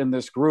met in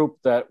this group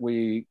that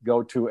we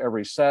go to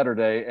every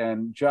Saturday,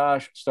 and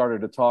Josh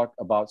started to talk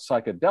about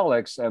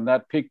psychedelics, and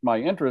that piqued my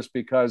interest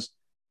because,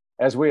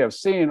 as we have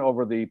seen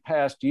over the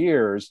past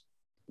years,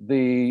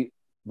 the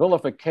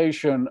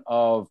vilification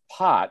of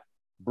pot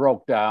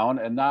broke down,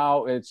 and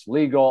now it's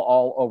legal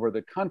all over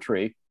the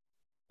country.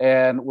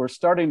 And we're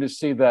starting to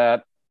see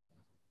that.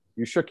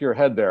 You shook your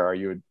head there. Are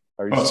you?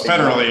 Well, it's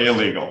federally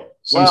illegal.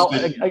 Well,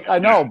 I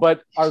know,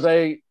 but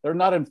they're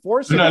not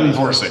enforcing? They're not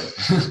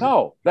enforcing.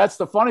 No, that's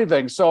the funny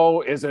thing.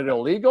 So is it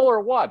illegal or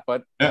what?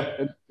 But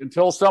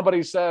until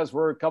somebody says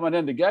we're coming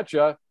in to get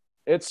you,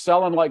 it's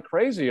selling like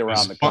crazy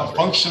around the country.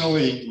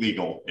 Functionally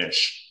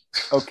legal-ish.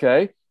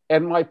 Okay.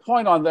 And my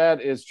point on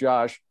that is,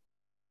 Josh,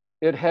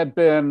 it had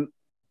been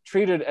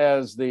treated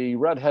as the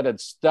redheaded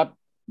step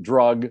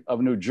drug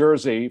of New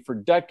Jersey for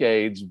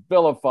decades,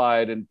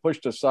 vilified and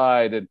pushed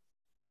aside. And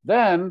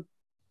then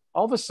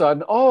all of a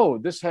sudden, oh,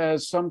 this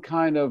has some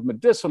kind of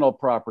medicinal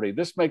property.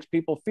 This makes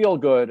people feel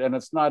good and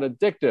it's not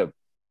addictive.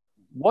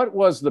 What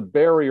was the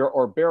barrier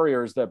or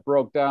barriers that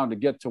broke down to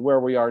get to where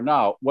we are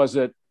now? Was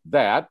it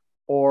that,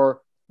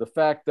 or the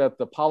fact that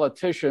the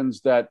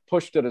politicians that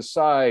pushed it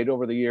aside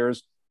over the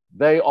years,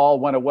 they all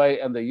went away,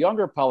 and the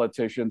younger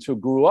politicians who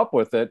grew up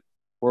with it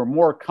were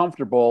more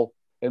comfortable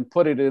and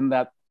put it in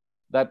that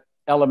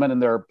element in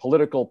their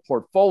political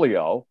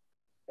portfolio?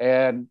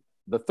 And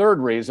the third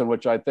reason,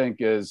 which I think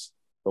is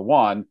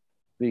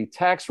the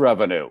tax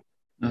revenue.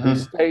 The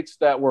states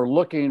that were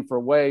looking for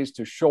ways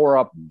to shore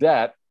up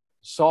debt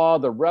saw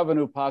the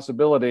revenue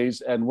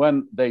possibilities, and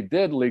when they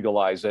did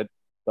legalize it,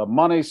 the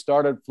money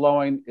started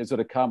flowing. Is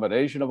it a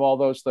combination of all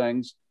those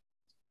things?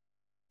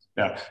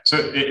 Yeah, so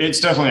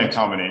it's definitely a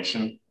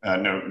combination,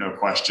 no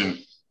question.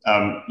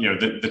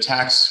 The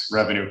tax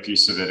revenue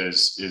piece of it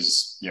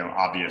is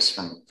obvious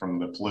from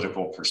the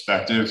political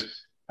perspective.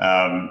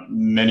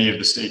 Many of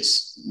the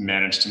states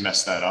managed to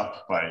mess that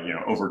up by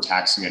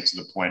overtaxing it to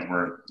the point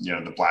where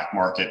the black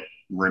market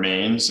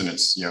remains, and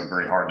it's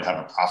very hard to have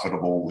a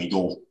profitable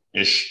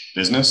legal-ish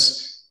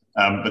business.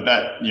 But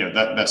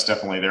that's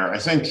definitely there. I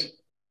think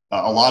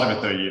a lot of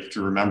it, though, you have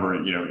to remember,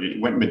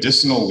 it went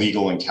medicinal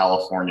legal in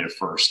California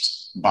first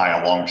by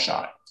a long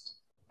shot.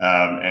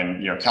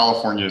 And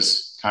California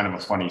is kind of a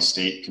funny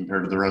state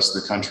compared to the rest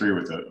of the country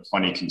with a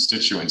funny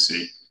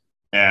constituency.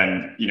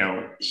 And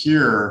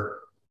here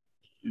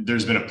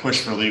there's been a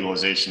push for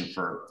legalization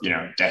for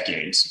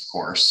decades, of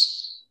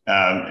course.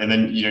 And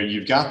then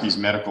you've got these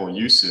medical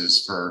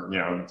uses for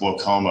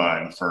glaucoma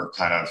and for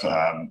kind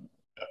of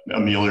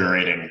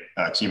ameliorating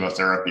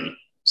chemotherapy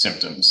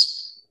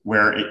symptoms,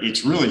 where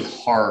it's really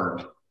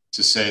hard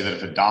to say that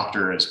if a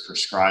doctor is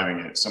prescribing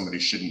it, somebody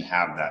shouldn't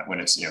have that when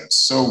it's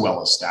so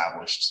well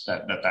established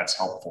that that's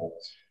helpful.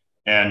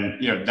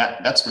 And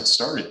that's what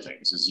started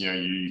things. Is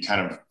you kind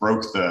of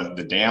broke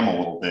the dam a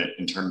little bit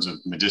in terms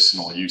of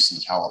medicinal use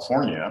in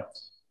California,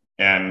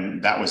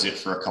 and that was it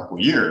for a couple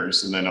of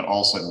years. And then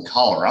all of a sudden,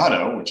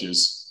 Colorado, which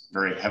is a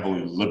very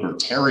heavily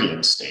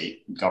libertarian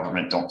state,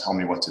 government don't tell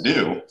me what to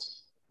do,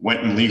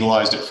 went and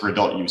legalized it for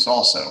adult use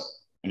also,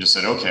 and just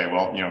said, okay,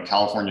 well,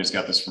 California's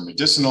got this for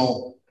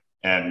medicinal.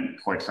 And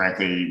quite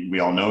frankly,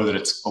 we all know that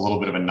it's a little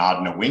bit of a nod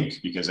and a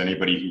wink, because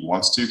anybody who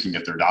wants to can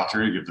get their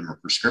doctor to give them a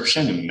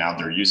prescription, and now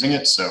they're using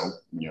it. So,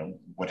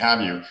 what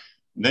have you,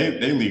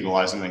 they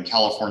legalized. And then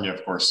California,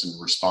 of course, in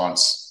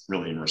response,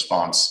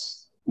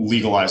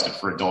 legalized it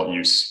for adult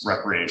use,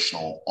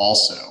 recreational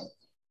also.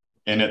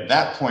 And at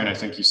that point, I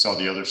think you saw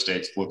the other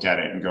states look at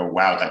it and go,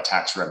 wow, that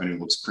tax revenue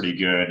looks pretty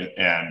good.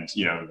 And,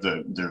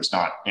 there's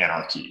not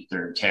anarchy.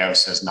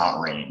 Chaos has not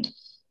reigned.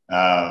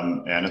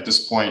 And at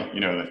this point,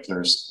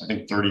 there's, I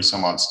think, 30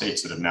 some odd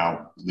states that have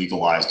now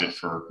legalized it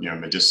for,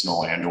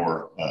 medicinal and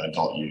or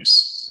adult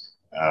use.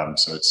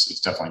 So it's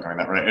definitely going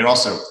that way. It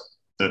also,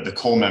 the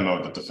Cole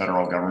memo that the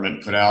federal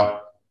government put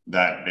out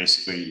that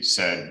basically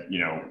said,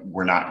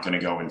 we're not going to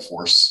go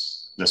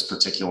enforce this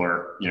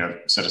particular,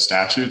 set of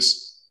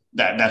statutes,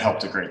 that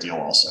helped a great deal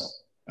also.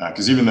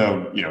 Because even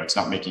though, it's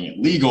not making it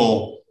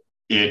legal,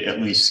 it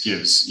at least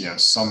gives,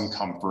 some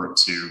comfort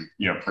to,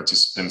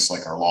 participants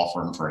like our law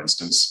firm, for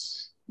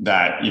instance,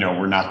 that,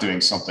 we're not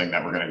doing something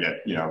that we're going to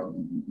get,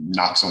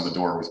 knocks on the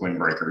door with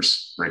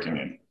windbreakers breaking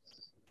in.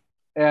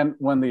 And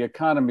when the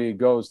economy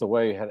goes the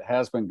way it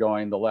has been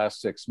going the last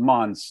 6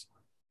 months,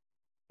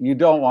 you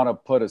don't want to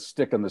put a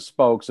stick in the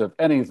spokes of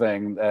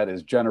anything that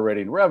is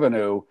generating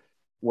revenue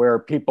where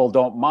people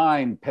don't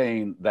mind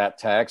paying that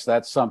tax.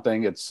 That's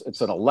something, it's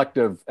an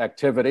elective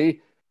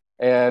activity.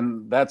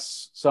 And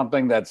that's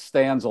something that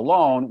stands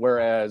alone,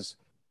 whereas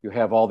you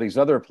have all these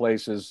other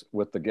places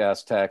with the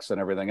gas tax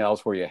and everything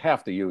else where you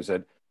have to use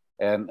it.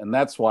 And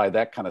that's why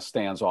that kind of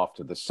stands off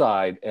to the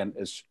side and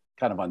is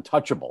kind of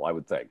untouchable, I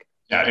would think.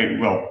 Yeah,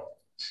 well,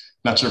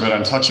 not sure about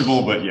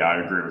untouchable, but yeah,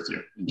 I agree with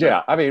you.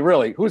 Yeah, I mean,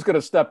 really, who's going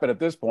to step in at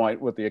this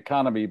point with the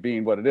economy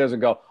being what it is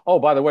and go, oh,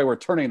 by the way, we're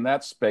turning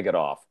that spigot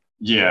off?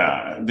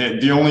 Yeah,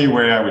 the only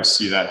way I would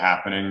see that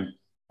happening,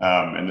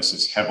 and this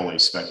is heavily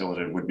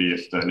speculative, would be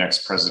if the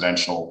next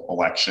presidential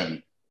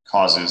election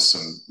causes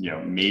some,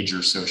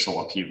 major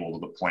social upheaval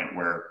to the point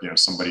where,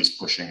 somebody's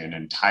pushing an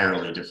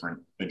entirely different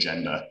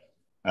agenda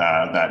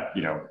that,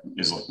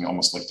 is looking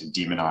almost like to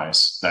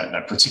demonize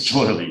that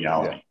particular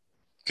legality. Yeah.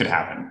 Could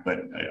happen, but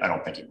I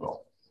don't think it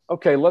will.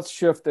 Okay, let's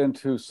shift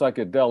into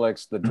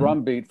psychedelics. The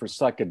drumbeat for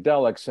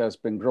psychedelics has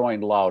been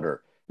growing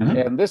louder.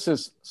 And this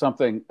is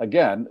something,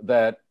 again,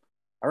 that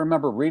I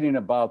remember reading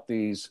about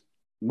these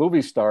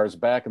movie stars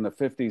back in the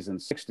 50s and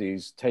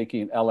 60s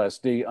taking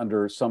LSD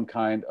under some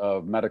kind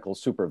of medical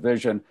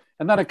supervision.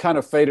 And then it kind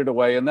of faded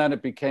away. And then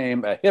it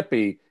became a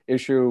hippie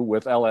issue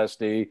with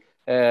LSD.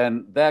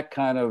 And that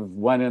kind of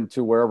went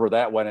into wherever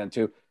that went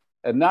into.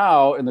 And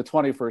now in the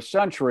 21st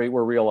century,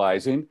 we're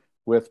realizing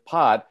with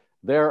pot,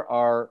 there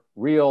are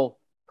real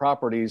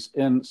properties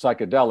in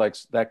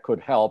psychedelics that could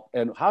help.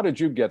 And how did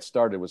you get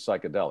started with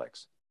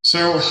psychedelics?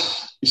 So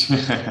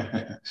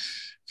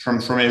from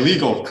a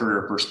legal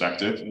career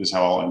perspective is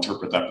how I'll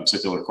interpret that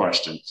particular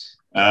question.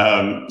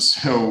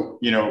 So,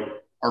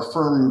 our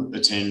firm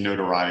attained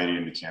notoriety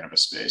in the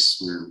cannabis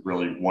space. We were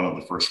really one of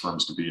the first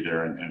firms to be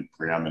there and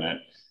preeminent.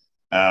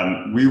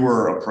 We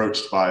were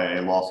approached by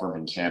a law firm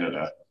in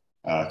Canada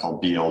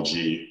called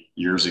BLG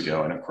years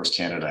ago. And of course,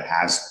 Canada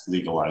has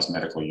legalized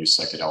medical use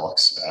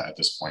psychedelics at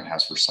this point,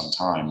 has for some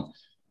time.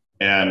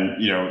 And,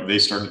 they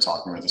started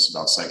talking with us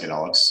about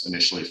psychedelics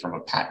initially from a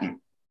patent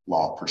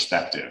law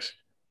perspective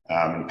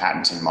and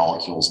patenting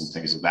molecules and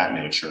things of that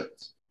nature.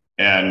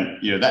 And,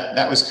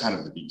 that was kind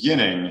of the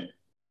beginning.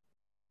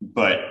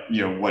 But,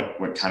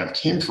 what kind of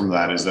came from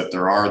that is that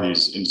there are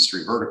these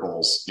industry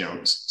verticals.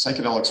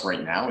 Psychedelics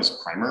right now is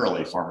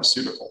primarily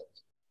pharmaceutical.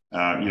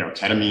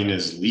 Ketamine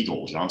is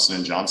legal.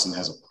 Johnson & Johnson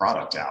has a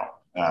product out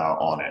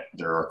on it.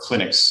 There are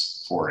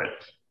clinics for it.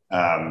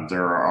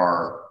 There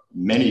are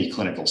many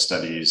clinical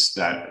studies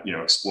that,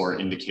 explore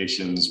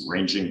indications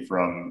ranging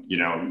from,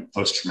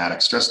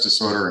 post-traumatic stress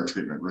disorder and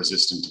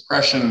treatment-resistant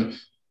depression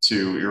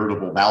to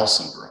irritable bowel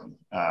syndrome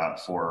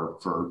for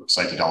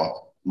psychedelic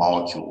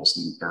molecules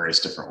and various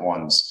different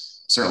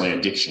ones. Certainly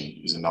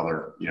addiction is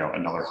another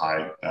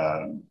high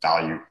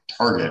value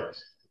target.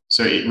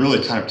 So it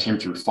really kind of came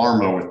through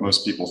pharma with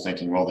most people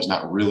thinking, well, there's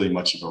not really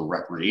much of a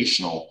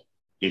recreational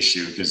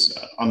issue because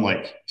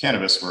unlike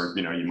cannabis where,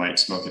 you might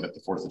smoke it at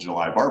the 4th of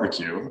July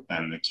barbecue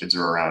and the kids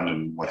are around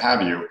and what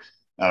have you,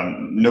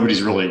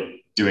 nobody's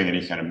really doing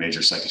any kind of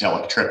major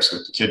psychedelic trips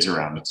with the kids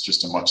around. It's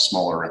just a much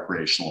smaller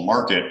recreational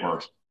market,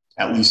 or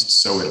at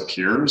least so it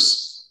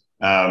appears.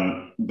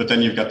 But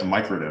then you've got the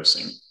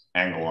microdosing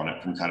angle on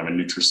it from kind of a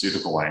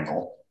nutraceutical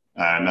angle.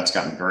 And that's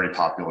gotten very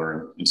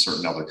popular in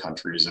certain other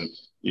countries. And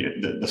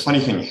the funny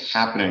thing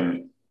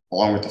happening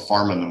along with the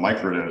pharma and the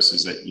microdose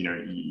is that,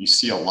 you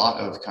see a lot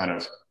of kind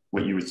of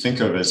what you would think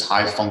of as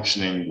high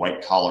functioning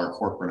white collar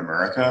corporate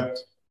America,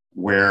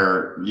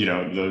 where,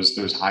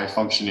 those high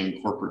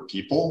functioning corporate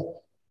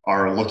people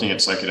are looking at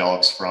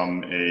psychedelics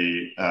from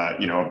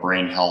a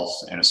brain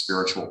health and a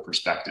spiritual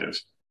perspective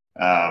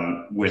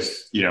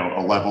with,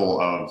 a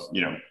level of,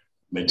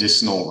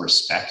 medicinal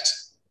respect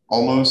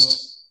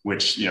almost,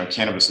 which,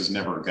 cannabis is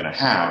never going to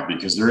have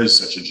because there is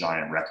such a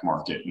giant rec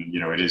market and,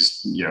 it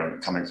is,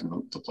 coming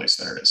from the place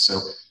that it is. So,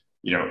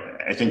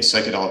 I think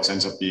psychedelics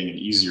ends up being an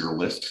easier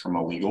lift from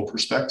a legal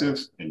perspective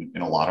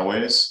in a lot of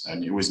ways.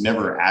 And it was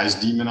never as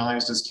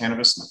demonized as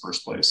cannabis in the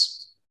first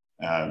place.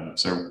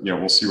 So,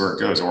 we'll see where it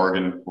goes.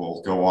 Oregon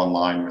will go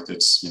online with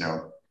its,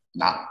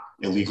 not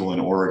illegal in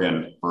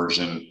Oregon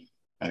version,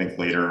 I think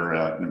later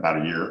in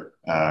about a year.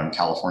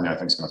 California, I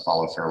think, is going to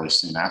follow fairly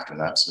soon after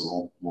that.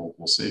 So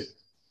we'll see.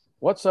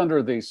 What's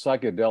under the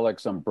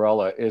psychedelics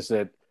umbrella? Is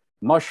it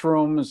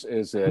mushrooms?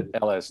 Is it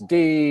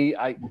LSD?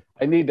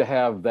 I need to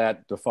have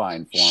that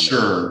defined for me.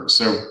 Sure.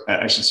 So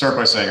I should start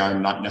by saying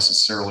I'm not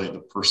necessarily the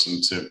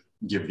person to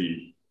give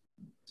the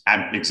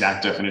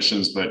exact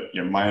definitions, but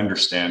my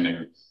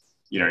understanding,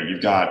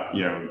 you've got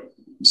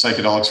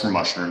psychedelics from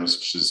mushrooms,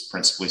 which is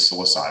principally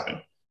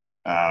psilocybin.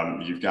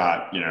 You've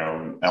got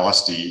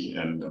LSD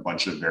and a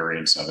bunch of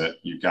variants of it.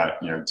 You've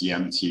got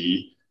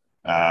DMT,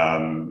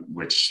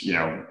 which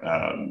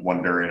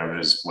one variant of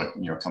it is what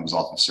comes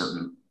off of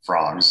certain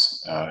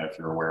frogs, if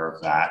you're aware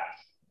of that.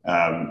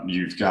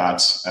 You've got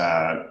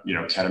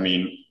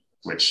ketamine,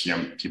 which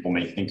people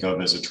may think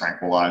of as a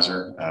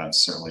tranquilizer. It's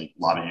certainly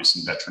a lot of use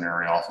in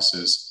veterinary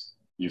offices.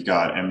 You've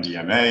got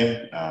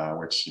MDMA,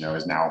 which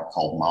is now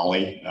called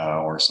Molly,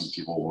 or some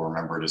people will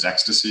remember it as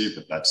ecstasy,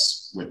 but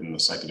that's within the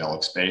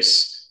psychedelic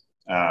space.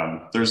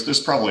 There's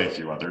probably a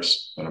few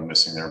others that I'm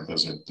missing there, but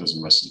those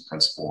are most of the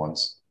principal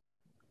ones.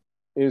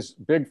 Is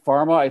Big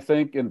Pharma, I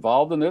think,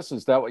 involved in this?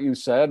 Is that what you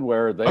said?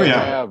 Where they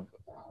have,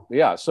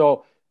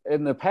 So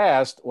in the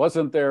past,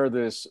 wasn't there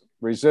this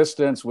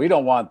resistance? We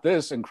don't want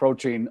this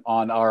encroaching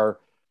on our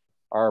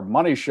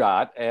money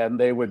shot, and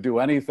they would do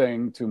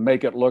anything to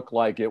make it look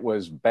like it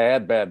was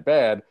bad.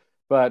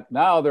 But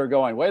now they're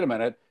going, wait a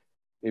minute,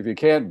 if you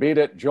can't beat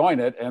it, join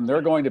it. And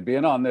they're going to be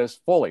in on this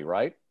fully,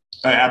 right?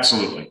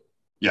 Absolutely.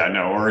 Yeah,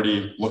 no,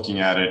 already looking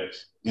at it,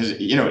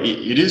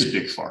 it is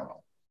Big Pharma.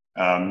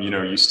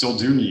 You still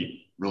do need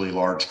really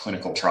large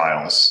clinical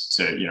trials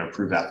to,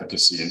 prove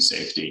efficacy and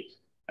safety.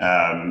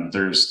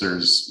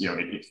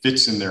 It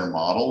fits in their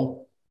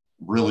model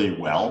really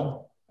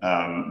well,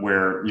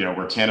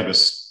 where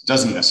cannabis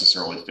doesn't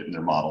necessarily fit in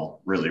their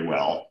model really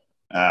well.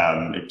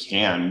 It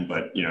can,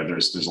 but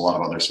there's a lot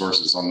of other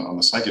sources on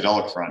the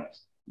psychedelic front.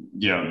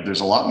 There's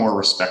a lot more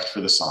respect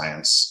for the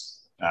science.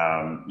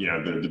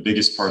 The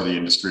biggest part of the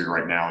industry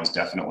right now is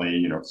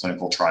definitely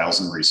clinical trials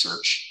and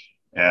research,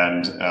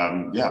 and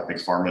Big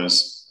Pharma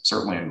is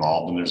certainly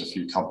involved, and there's a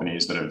few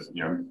companies that have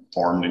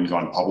formed and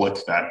gone public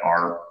that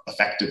are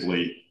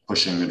effectively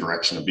pushing the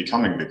direction of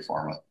becoming Big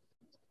Pharma.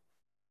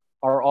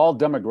 Are all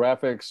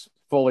demographics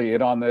fully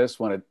in on this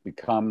when it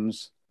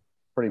becomes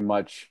pretty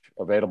much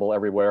available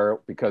everywhere?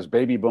 Because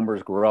baby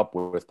boomers grew up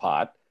with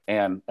pot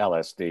and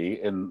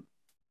LSD in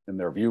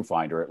their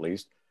viewfinder, at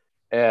least.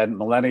 And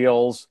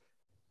millennials,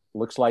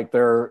 looks like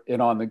they're in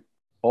on the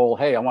whole,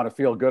 hey, I want to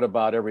feel good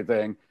about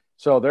everything.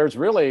 So there's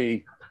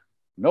really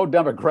no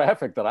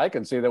demographic that I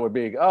can see that would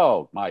be,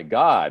 oh my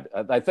God.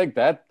 I think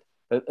that,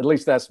 at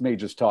least that's me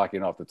just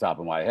talking off the top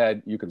of my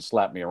head. You can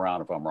slap me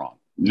around if I'm wrong.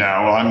 No,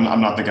 I'm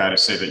not the guy to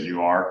say that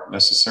you are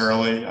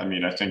necessarily. I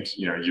mean, I think,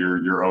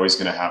 you're always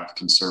going to have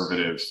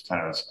conservative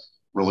kind of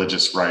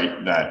religious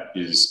right that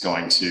is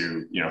going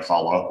to,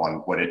 follow up on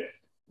what it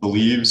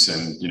believes,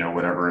 and,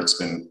 whatever it's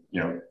been,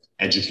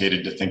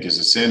 educated to think is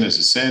a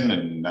sin,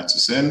 and that's a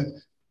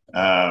sin.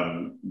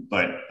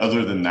 But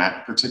other than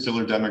that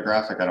particular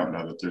demographic, I don't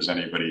know that there's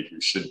anybody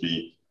who should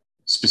be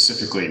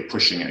specifically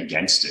pushing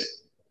against it.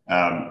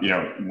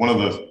 One of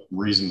the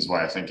reasons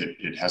why I think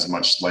it has a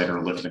much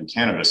lighter lift than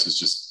cannabis is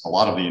just a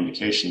lot of the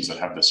indications that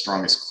have the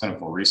strongest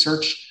clinical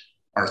research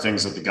are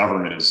things that the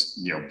government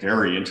is,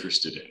 very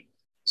interested in.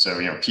 So,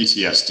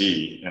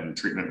 PTSD and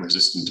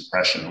treatment-resistant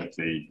depression, with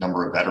the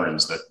number of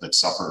veterans that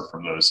suffer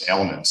from those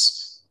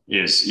ailments,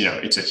 is,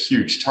 it's a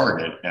huge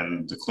target,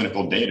 and the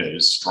clinical data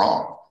is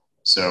strong.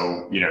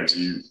 So, do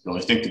you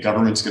really think the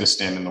government's going to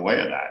stand in the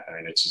way of that? I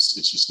mean, it's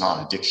just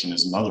not. Addiction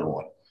is another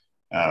one.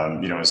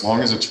 As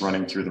long as it's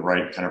running through the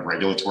right kind of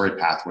regulatory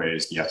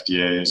pathways, the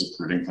FDA is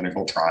approving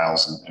clinical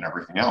trials and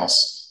everything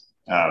else.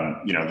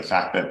 The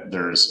fact that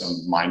there's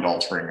a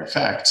mind-altering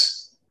effect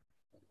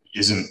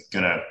isn't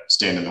going to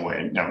stand in the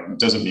way. Now, it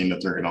doesn't mean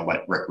that they're going to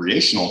let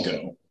recreational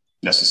go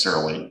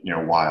necessarily,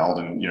 wild.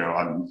 And,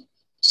 I'm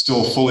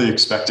still fully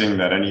expecting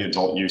that any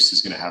adult use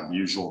is going to have the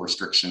usual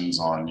restrictions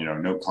on,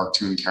 no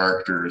cartoon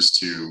characters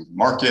to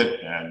market,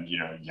 and, you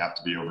have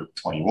to be over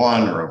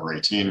 21 or over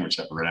 18,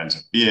 whichever it ends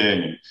up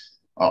being, and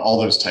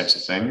all those types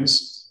of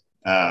things.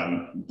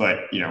 But,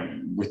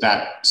 with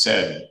that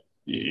said,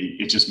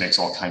 it just makes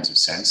all kinds of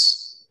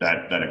sense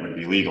that it would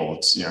be legal.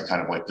 It's,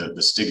 kind of like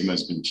the stigma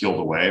has been peeled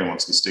away. And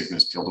once the stigma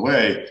is peeled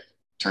away,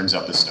 turns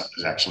out this stuff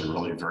is actually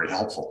really very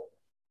helpful.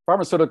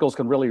 Pharmaceuticals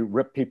can really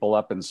rip people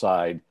up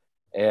inside.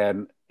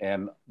 And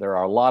there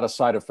are a lot of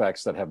side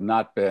effects that have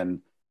not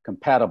been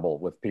compatible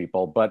with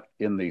people. But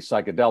in the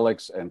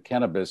psychedelics and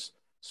cannabis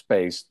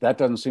space, that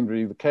doesn't seem to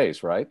be the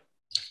case, right?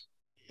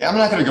 Yeah, I'm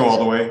not going to go all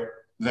the way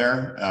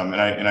there, and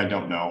I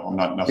don't know. I'm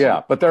not.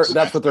 Yeah, but that's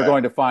what they're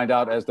going to find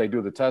out as they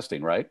do the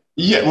testing, right?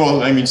 Yeah,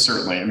 well, I mean,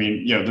 certainly. I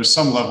mean, there's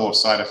some level of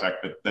side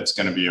effect that's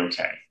going to be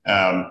okay.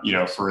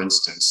 For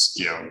instance,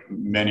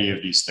 many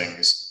of these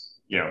things,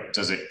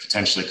 does it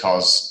potentially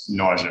cause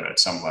nausea at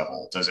some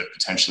level? Does it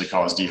potentially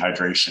cause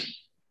dehydration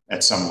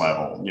at some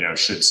level?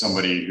 Should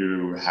somebody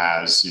who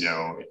has,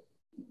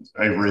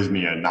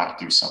 arrhythmia not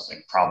do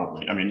something?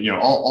 Probably. I mean,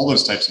 all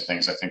those types of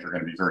things I think are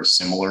going to be very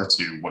similar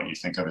to what you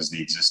think of as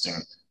the existing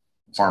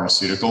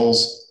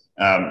pharmaceuticals.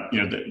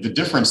 The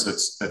difference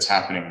that's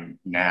happening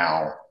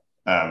now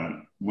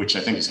which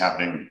I think is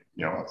happening,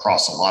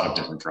 across a lot of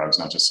different drugs,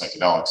 not just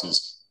psychedelics,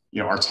 is,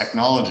 our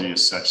technology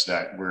is such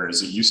that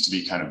whereas it used to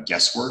be kind of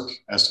guesswork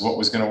as to what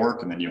was going to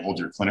work, and then you hold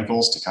your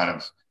clinicals to kind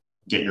of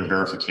get your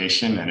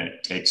verification, and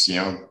it takes,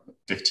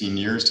 15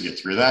 years to get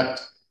through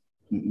that.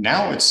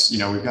 Now it's,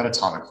 we've got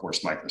atomic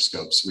force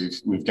microscopes.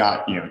 We've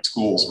got,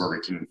 tools where we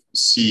can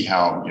see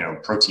how,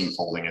 protein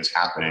folding is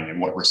happening and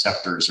what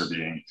receptors are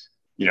being,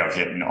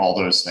 hit and all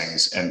those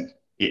things. And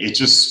it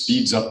just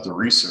speeds up the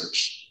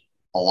research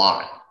a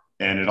lot.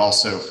 And it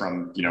also,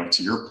 from,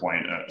 to your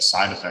point, a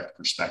side effect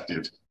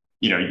perspective,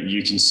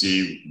 you can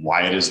see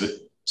why it is that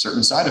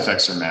certain side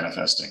effects are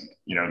manifesting.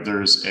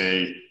 There's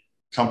a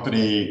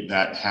company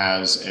that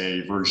has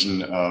a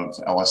version of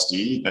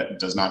LSD that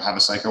does not have a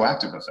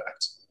psychoactive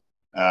effect,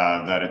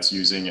 that it's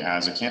using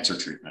as a cancer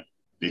treatment,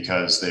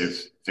 because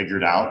they've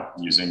figured out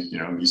using,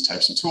 these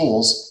types of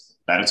tools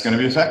that it's going to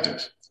be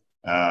effective.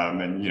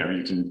 And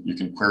you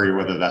can query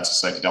whether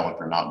that's a psychedelic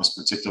or not. This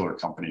particular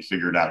company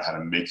figured out how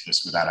to make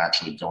this without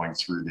actually going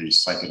through the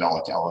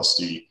psychedelic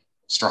LSD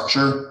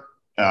structure,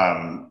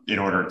 in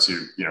order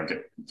to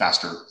get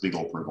faster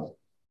legal approval.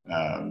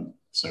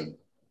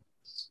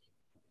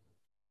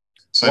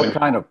 What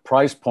kind of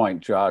price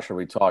point, Josh, are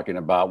we talking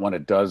about when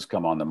it does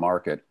come on the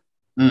market?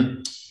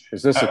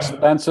 Is this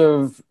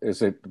expensive?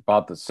 Is it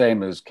about the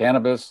same as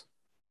cannabis?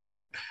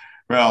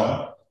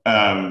 Well,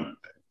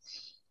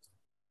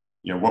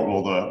 what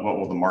will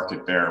the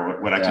market bear?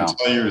 What I can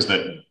tell you is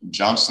that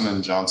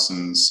Johnson &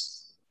 Johnson's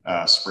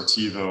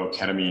Sportivo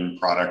ketamine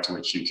product,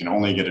 which you can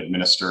only get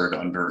administered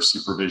under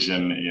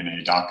supervision in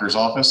a doctor's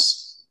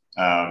office,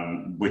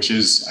 which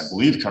is, I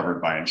believe,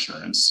 covered by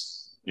insurance,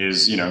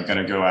 is going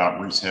to go out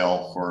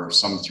retail for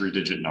some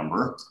 3-digit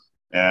number.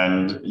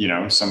 And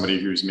somebody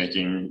who's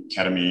making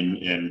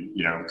ketamine in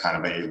kind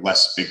of a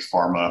less big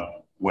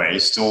pharma way,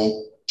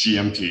 still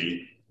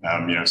GMP,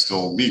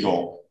 still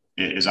legal,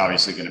 is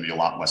obviously going to be a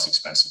lot less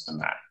expensive than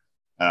that.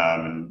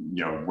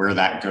 Where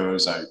that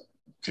goes, I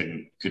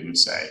couldn't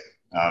say.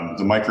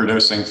 The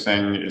microdosing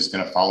thing is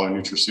going to follow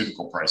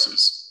nutraceutical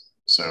prices.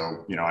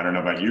 So, I don't know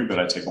about you, but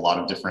I take a lot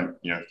of different,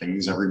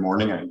 things every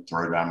morning. I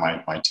throw down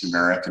my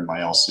turmeric and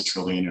my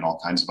L-citrulline and all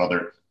kinds of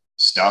other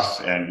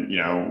stuff. And,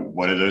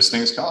 what do those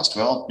things cost?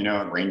 Well,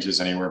 it ranges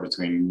anywhere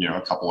between,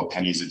 a couple of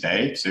pennies a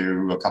day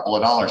to a couple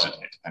of dollars a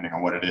day, depending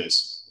on what it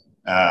is.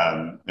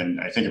 And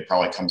I think it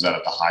probably comes out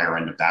at the higher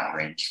end of that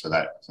range for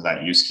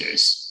that use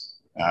case.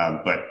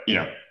 But,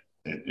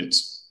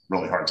 it's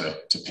really hard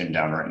to pin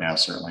down right now,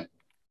 certainly.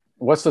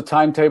 What's the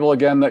timetable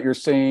again that you're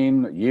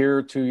seeing? A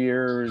year, 2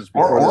 years?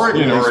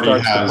 Oregon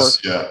already has,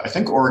 I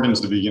think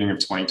Oregon's the beginning of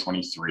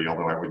 2023,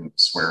 although I wouldn't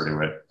swear to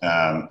it.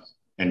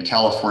 And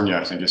California,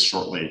 I think, is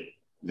shortly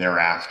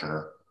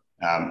thereafter.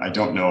 I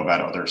don't know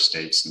about other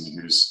states and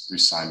who's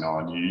signed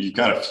on. You've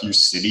got a few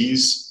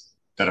cities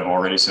that have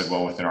already said,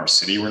 well, within our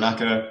city, we're not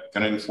going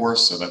to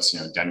enforce. So that's,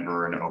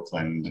 Denver and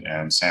Oakland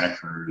and Santa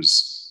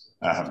Cruz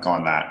have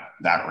gone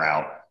that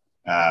route.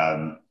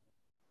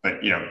 But,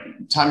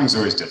 timing's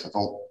always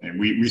difficult. And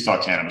we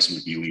thought cannabis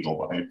would be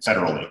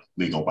federally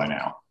legal by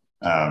now.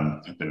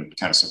 I've been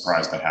kind of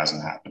surprised that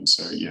hasn't happened.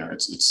 So,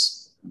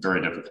 it's very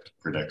difficult to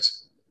predict.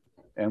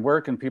 And where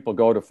can people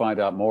go to find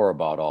out more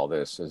about all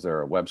this? Is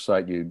there a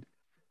website you'd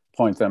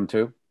point them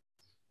to?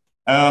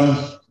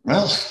 Well,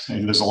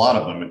 there's a lot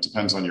of them. It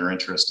depends on your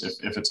interest.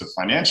 If it's a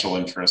financial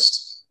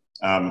interest,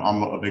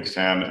 I'm a big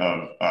fan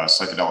of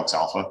Psychedelics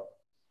Alpha.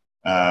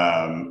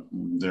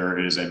 There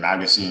is a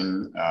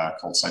magazine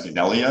called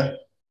Psychedelia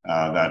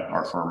that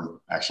our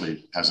firm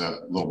actually has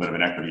a little bit of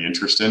an equity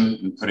interest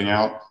in putting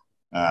out.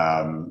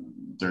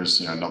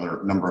 There's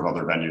another number of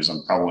other venues.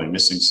 I'm probably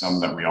missing some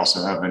that we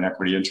also have an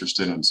equity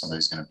interest in, and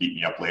somebody's going to beat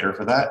me up later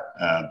for that.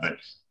 But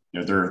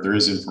there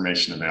is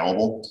information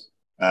available.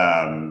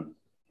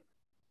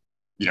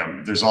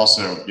 There's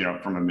also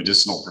from a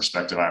medicinal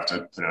perspective, I have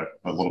to put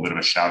a little bit of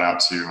a shout out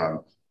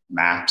to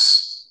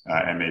MAPS.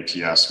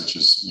 MAPS, which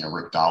is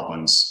Rick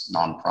Doblin's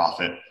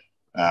nonprofit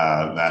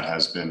that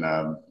has been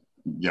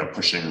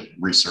pushing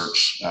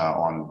research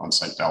on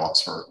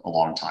psychedelics for a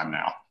long time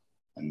now.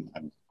 And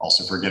I'm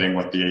also forgetting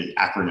what the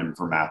acronym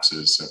for MAPS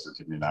is, so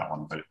forgive me that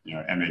one. But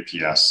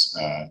MAPS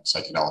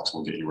psychedelics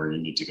will get you where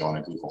you need to go in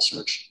a Google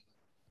search.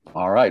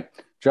 All right,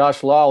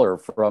 Josh Lawler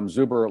from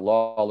Zuber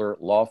Lawler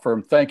Law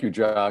Firm. Thank you,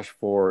 Josh,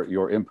 for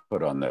your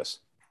input on this.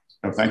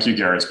 Oh, thank you,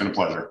 Garry. It's been a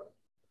pleasure.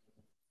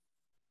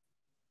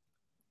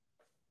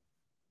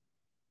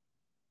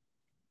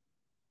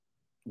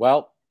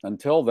 Well,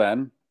 until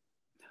then,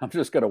 I'm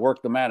just going to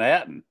work the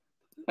Manhattan.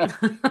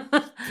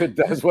 It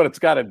does what it's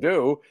got to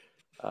do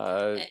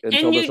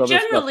until this other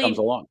stuff comes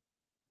along.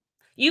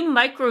 You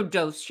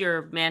microdose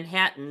your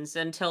Manhattans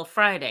until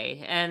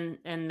Friday, and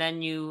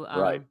then you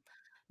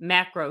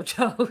macro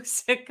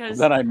dose.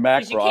 Then I'm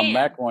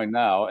macroing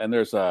now, and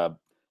there's a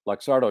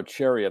Luxardo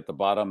cherry at the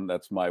bottom.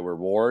 That's my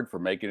reward for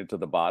making it to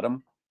the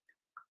bottom.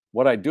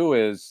 What I do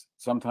is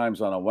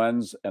sometimes on a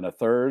Wednesday and a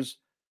Thursday,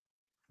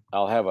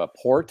 I'll have a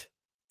port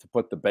to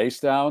put the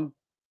base down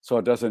so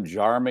it doesn't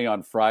jar me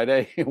on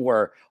Friday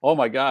where, oh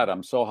my God,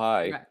 I'm so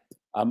high.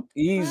 I'm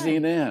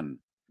easing in.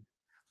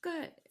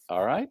 Good.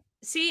 All right.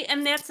 See,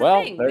 and that's the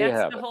Well, thing. there you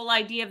That's have the it. whole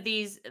idea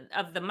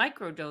of the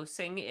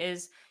microdosing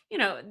is,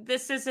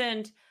 this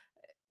isn't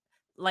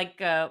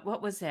like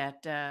what was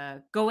that?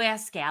 Go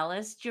Ask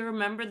Alice. Do you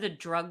remember the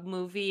drug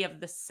movie of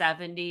the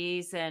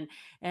 70s?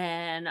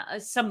 And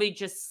somebody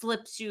just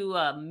slips you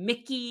a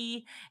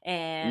Mickey,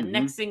 and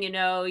next thing you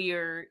know,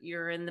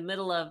 you're in the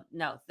middle of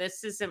no,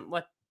 this isn't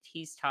what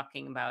he's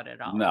talking about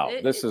at all.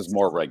 No, this is It's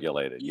more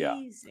regulated. Yeah.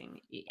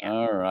 easing. Yeah.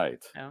 All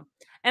right. So,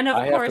 and of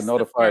I have to course, the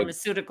notify.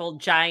 pharmaceutical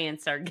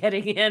giants are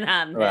getting in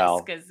on this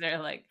Well, because they're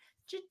like,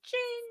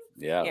 cha-ching.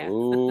 yeah. Yeah.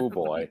 Ooh,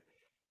 boy.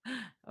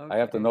 I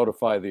have to Okay.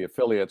 notify the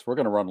affiliates. We're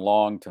going to run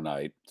long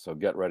tonight, so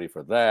get ready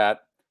for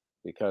that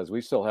because we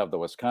still have the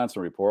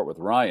Wisconsin report with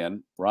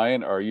Ryan.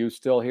 Ryan, are you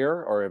still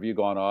here, or have you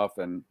gone off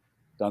and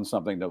done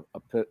something to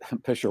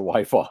piss your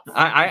wife off?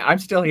 I'm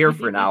still here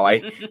for now.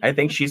 I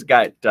think she's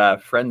got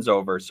friends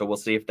over, so we'll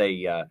see if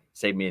they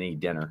save me any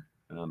dinner.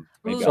 Ooh,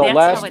 So that's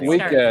last how it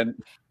weekend, started.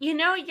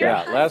 Your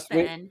yeah, last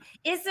week, husband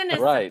isn't as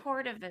right,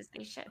 supportive as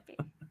they should be.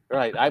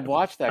 right. I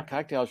watched that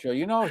cocktail show.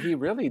 He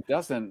really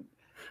doesn't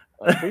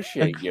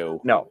appreciate you.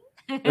 No.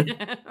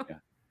 Yeah.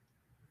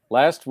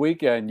 Last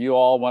weekend, you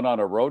all went on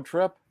a road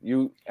trip.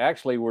 You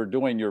actually were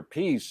doing your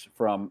piece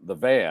from the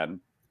van.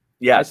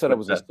 Yeah, I said it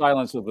was the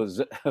Silence of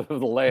of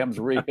the Lambs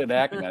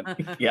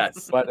reenactment.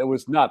 Yes, but it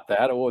was not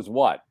that. It was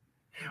what?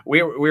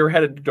 We were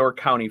headed to Door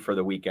County for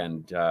the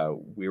weekend.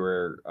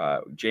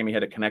 Jamie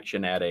had a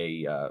connection at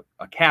a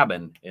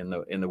cabin in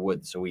the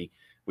woods, so we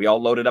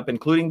all loaded up,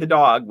 including the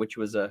dog, which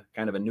was a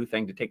kind of a new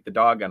thing to take the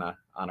dog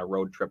on a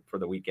road trip for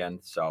the weekend.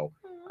 So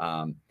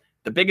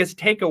the biggest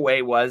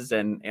takeaway was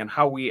and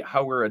how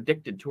we're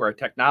addicted to our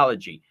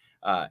technology.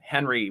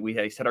 Henry,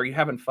 I said, "Are you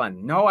having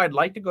fun?" "No, I'd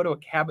like to go to a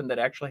cabin that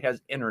actually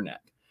has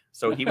internet."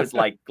 So he was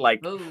like,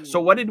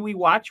 so what did we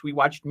watch? We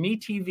watched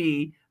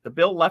MeTV, the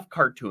Bill Left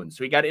cartoons.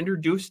 So he got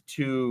introduced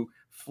to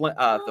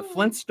the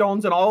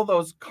Flintstones and all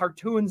those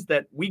cartoons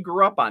that we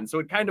grew up on. So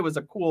it kind of was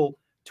a cool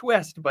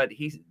twist, but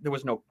there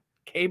was no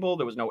cable,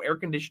 there was no air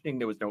conditioning,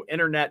 there was no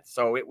internet.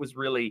 So it was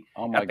really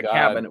at the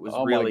cabin. It was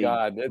really,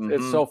 my God.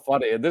 It's so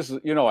funny. And this is,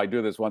 I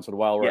do this once in a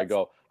while where I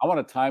go, I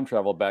want to time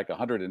travel back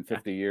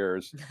 150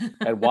 years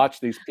and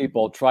watch these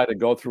people try to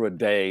go through a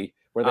day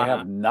where they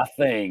have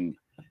nothing.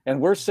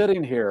 And we're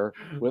sitting here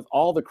with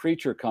all the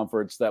creature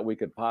comforts that we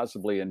could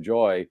possibly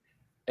enjoy.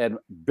 And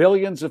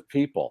billions of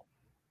people,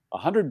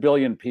 100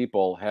 billion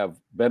people have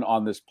been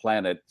on this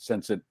planet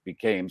since it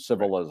became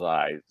civilized.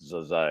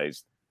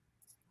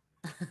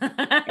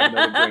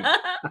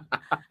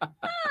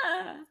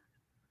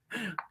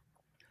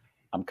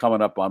 I'm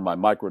coming up on my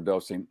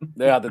microdosing.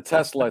 Yeah, the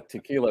Tesla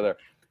tequila there.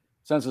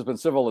 Since it's been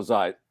civilized.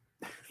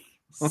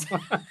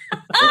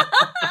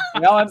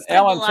 Alan,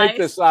 take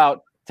this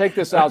out. Take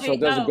this out so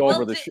it doesn't go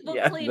over the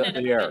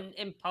air.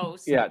 In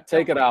post. Yeah,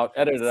 take it out.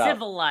 Edit it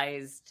out.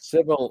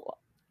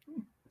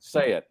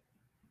 Say it.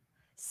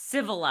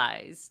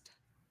 Civilized.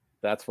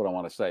 That's what I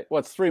want to say. Well,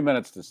 it's 3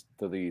 minutes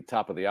to the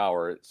top of the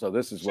hour, so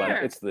this is when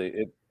it's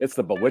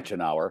the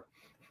bewitching hour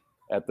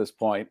at this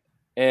point,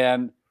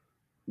 and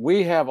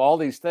we have all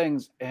these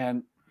things,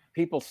 and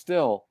people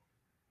still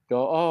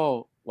go,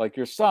 "Oh, like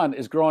your son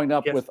is growing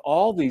up with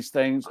all these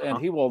things, and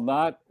he will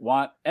not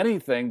want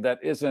anything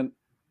that isn't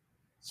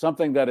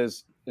something that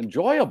is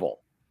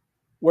enjoyable."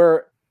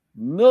 Where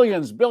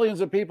millions,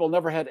 billions of people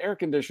never had air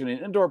conditioning,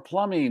 indoor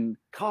plumbing,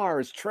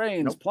 cars,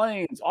 trains,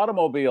 planes,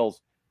 automobiles.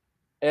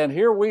 And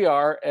here we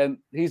are, and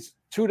he's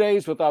 2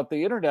 days without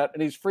the internet,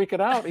 and he's freaking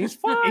out. He's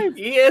 5.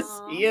 He is.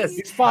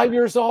 He's 5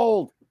 years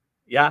old.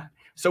 Yeah.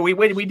 So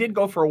we did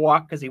go for a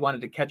walk because he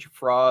wanted to catch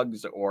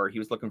frogs, or he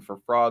was looking for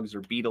frogs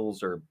or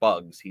beetles or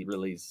bugs. He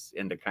really is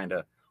into kind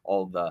of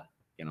all the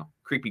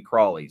creepy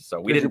crawlies. So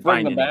we didn't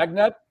find the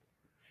magnet.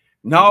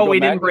 No, we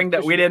didn't bring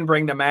that. We didn't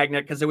bring the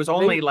magnet because it was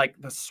only like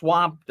the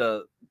swamp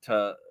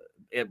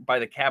by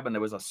the cabin.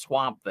 There was a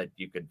swamp that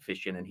you could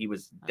fish in, and he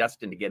was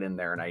destined to get in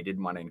there, and I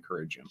didn't want to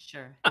encourage him.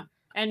 Sure.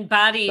 And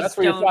bodies. That's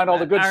where you find all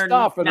the good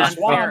stuff in the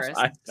swamps.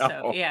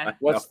 So yeah.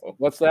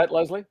 What's that,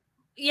 Leslie?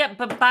 Yeah,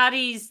 but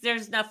bodies,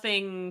 there's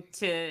nothing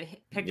to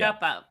pick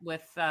up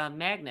with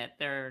magnet.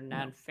 They're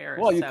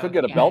non-ferrous. Well, you could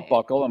get a belt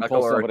buckle and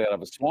pull somebody out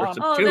of a swamp.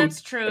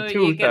 That's true.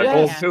 You get a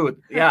gold tooth.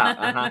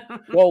 Yeah.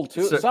 Gold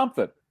tooth,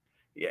 something.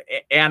 Yeah,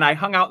 and I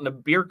hung out in the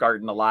beer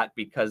garden a lot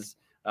because,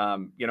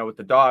 with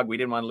the dog, we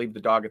didn't want to leave the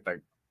dog at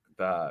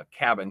the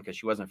cabin because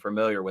she wasn't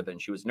familiar with it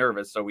and she was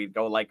nervous. So we'd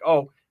go like,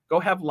 "Oh,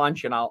 go have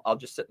lunch, and I'll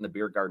just sit in the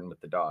beer garden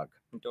with the dog.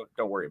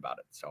 Don't worry about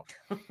it." So,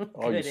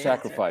 you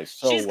sacrificed.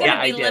 So she's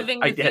gonna be living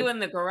with you in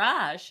the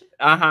garage.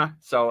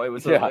 So it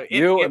was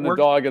you and the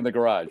dog in the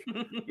garage.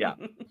 Yeah.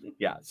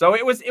 So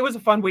it was a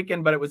fun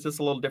weekend, but it was just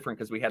a little different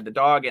because we had the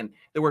dog, and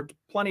there were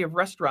plenty of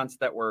restaurants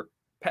that were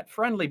pet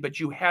friendly, but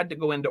you had to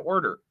go into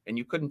order, and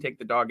you couldn't take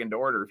the dog into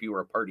order if you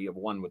were a party of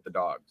one with the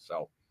dog.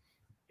 So,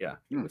 yeah,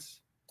 it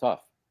was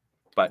tough.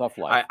 But tough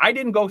life. I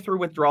didn't go through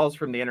withdrawals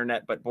from the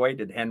internet, but boy,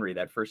 did Henry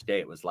that first day.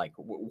 It was like,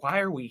 why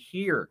are we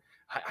here?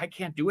 I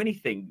can't do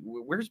anything.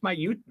 Where's my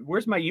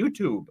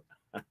YouTube?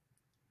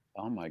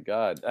 Oh my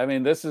God. I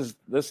mean, this is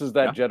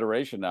that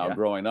generation now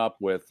growing up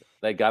with,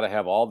 they got to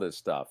have all this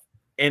stuff.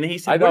 And he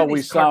said, I know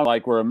we sound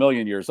like we're a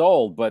million years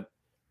old, but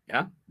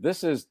yeah,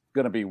 this is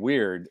going to be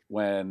weird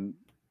when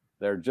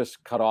they're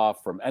just cut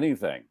off from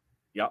anything.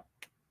 Yep.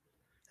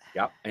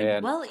 Yep.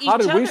 And well, how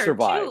did we other,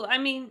 survive? too. I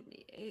mean,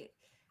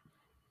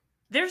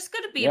 there's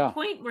going to be a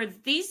point where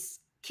these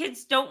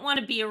kids don't want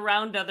to be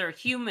around other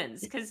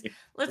humans, because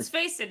let's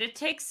face it, it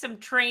takes some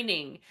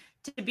training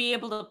to be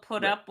able to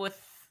put up with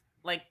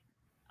like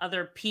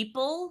other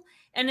people.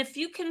 And if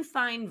you can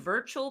find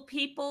virtual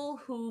people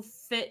who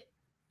fit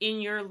in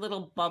your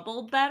little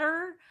bubble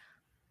better,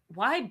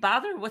 why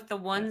bother with the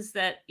ones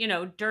that, you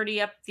know,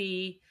 dirty up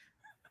the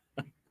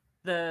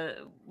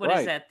what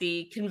is that?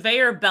 The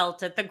conveyor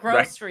belt at the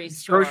grocery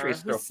store.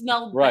 Who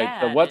smell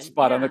bad. The wet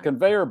spot on the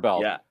conveyor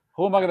belt. Yeah.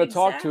 Who am I going to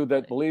talk to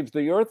that believes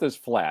the earth is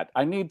flat?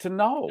 I need to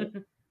know.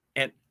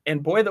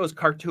 And boy, those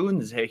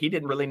cartoons, he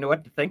didn't really know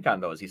what to think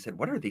on those. He said,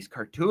 what are these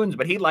cartoons?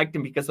 But he liked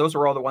them because those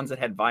were all the ones that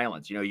had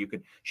violence. You know, you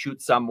could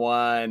shoot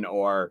someone,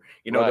 or,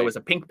 you know, there was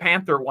a Pink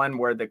Panther one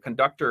where the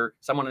conductor,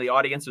 someone in the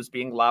audience was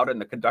being loud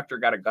and the conductor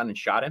got a gun and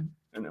shot him.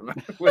 And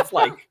it was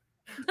like,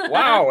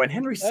 wow. And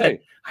Henry said,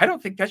 I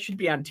don't think that should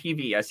be on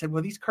TV. I said,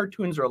 well, these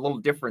cartoons are a little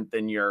different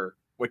than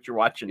what you're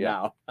watching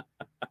now.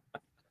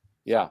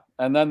 Yeah.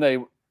 And then they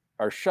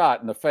are shot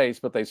in the face,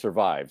 but they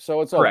survive.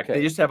 So it's correct. Okay.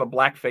 They just have a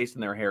black face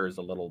and their hair is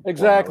a little.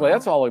 Exactly.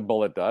 That's all a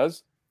bullet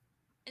does.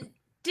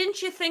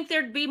 Didn't you think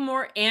there'd be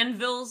more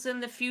anvils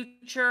in the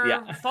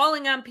future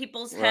falling on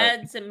people's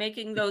heads and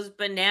making those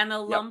banana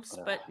lumps?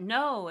 But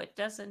no, it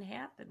doesn't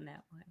happen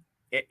that way.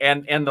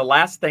 And the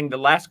last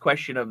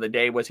question of the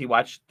day was, he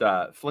watched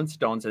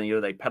Flintstones, and, you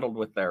know, they pedaled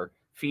with their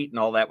feet and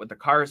all that with the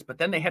cars, but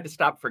then they had to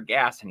stop for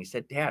gas. And he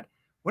said, Dad,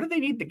 what do they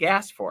need the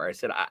gas for? I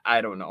said,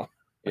 I don't know.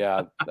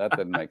 Yeah, that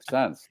didn't make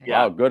sense.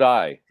 Wow, good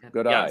eye.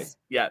 Good eye.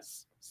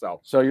 Yes.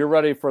 So you're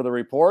ready for the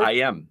report? I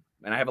am.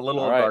 And I have a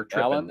little of our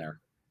trip in there.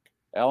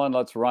 Ellen,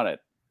 let's run it.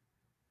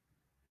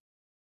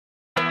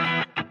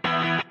 It's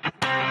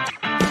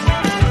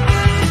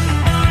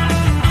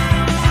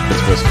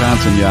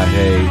Wisconsin,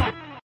 hey.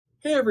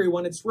 Hey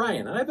everyone, it's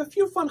Ryan, and I have a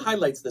few fun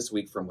highlights this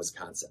week from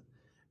Wisconsin.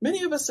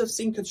 Many of us have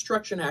seen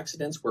construction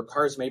accidents where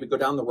cars maybe go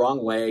down the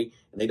wrong way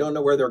and they don't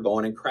know where they're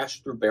going and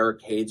crash through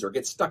barricades or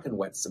get stuck in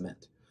wet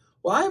cement.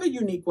 Well, I have a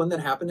unique one that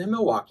happened in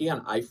Milwaukee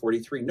on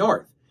I-43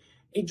 North.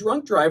 A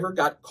drunk driver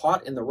got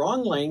caught in the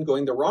wrong lane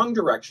going the wrong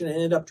direction and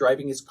ended up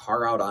driving his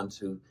car out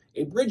onto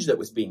a bridge that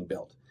was being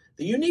built.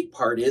 The unique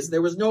part is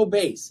there was no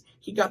base.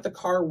 He got the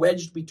car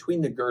wedged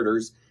between the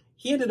girders.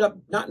 He ended up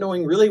not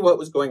knowing really what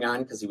was going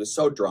on because he was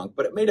so drunk,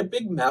 but it made a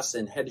big mess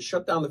and had to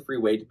shut down the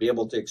freeway to be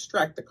able to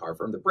extract the car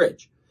from the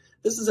bridge.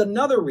 This is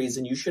another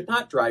reason you should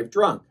not drive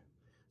drunk.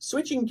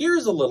 Switching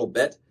gears a little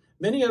bit,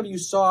 many of you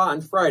saw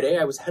on Friday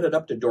I was headed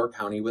up to Door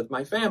County with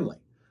my family.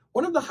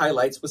 One of the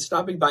highlights was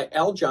stopping by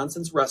Al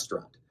Johnson's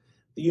restaurant.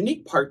 The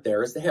unique part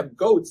there is they have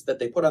goats that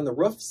they put on the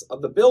roofs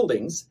of the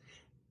buildings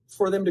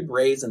for them to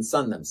graze and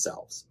sun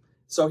themselves.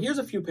 So here's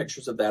a few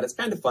pictures of that. It's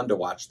kind of fun to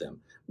watch them.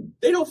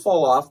 They don't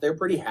fall off. They're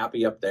pretty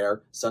happy up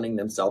there sunning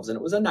themselves, and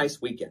it was a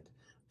nice weekend.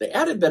 The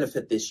added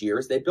benefit this year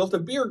is they built a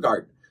beer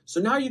garden.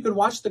 So now you can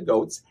watch the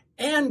goats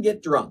and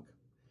get drunk.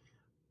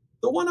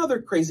 The one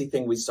other crazy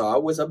thing we saw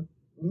was a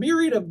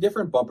myriad of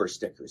different bumper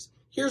stickers.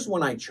 Here's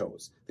one I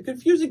chose. The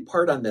confusing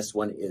part on this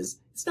one is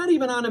it's not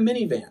even on a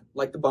minivan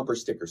like the bumper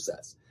sticker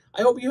says.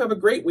 I hope you have a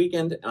great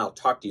weekend, and I'll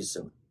talk to you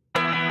soon.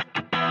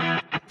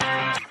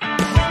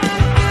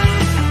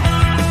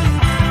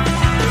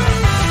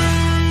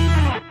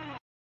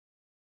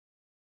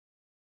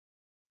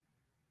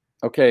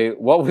 Okay,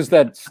 what was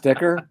that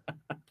sticker?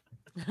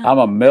 I'm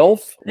a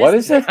MILF? What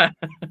is it?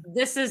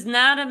 This is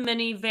not a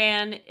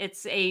minivan.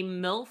 It's a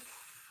MILF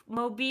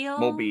mobile.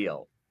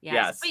 Mobile.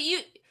 Yes. But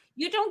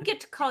you don't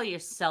get to call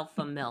yourself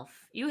a MILF.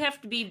 You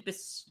have to be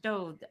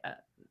bestowed.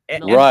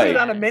 Right.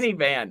 On a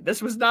minivan.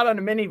 This was not on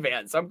a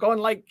minivan. So I'm going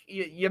like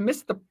you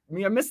missed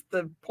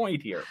the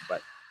point here.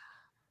 But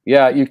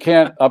yeah, you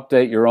can't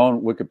update your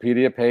own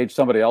Wikipedia page.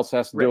 Somebody else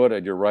has to do it.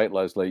 And you're right,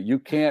 Leslie. You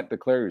can't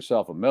declare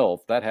yourself a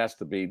MILF. That has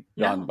to be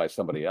done by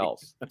somebody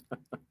else.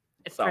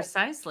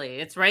 Precisely.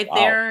 It's right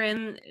there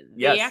in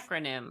the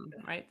acronym.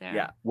 Right there.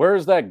 Yeah. Where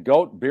is that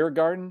goat beer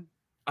garden?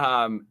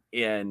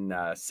 In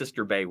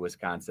Sister Bay,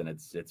 Wisconsin.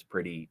 It's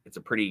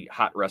a pretty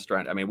hot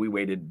restaurant. I mean, we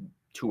waited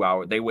 2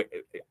 hours.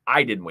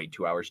 I didn't wait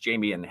 2 hours.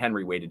 Jamie and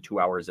Henry waited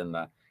 2 hours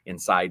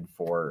inside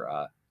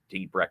to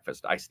eat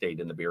breakfast. I stayed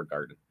in the beer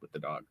garden with the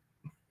dog.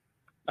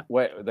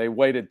 Wait, they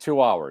waited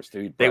 2 hours to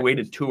eat breakfast. They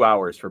waited 2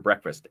 hours for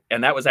breakfast,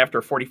 and that was after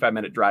a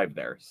 45-minute drive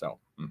there. So,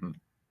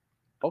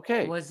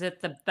 okay. Was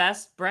it the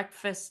best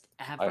breakfast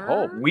ever? I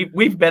hope.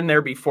 We've been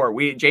there before.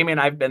 Jamie and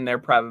I've been there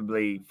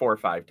probably 4 or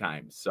 5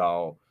 times.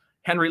 So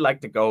Henry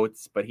liked the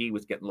goats, but he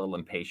was getting a little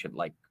impatient.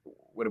 Like,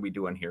 what are we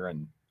doing here?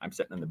 And I'm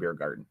sitting in the beer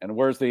garden. And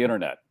where's the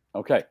internet?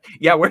 Okay.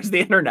 Yeah, where's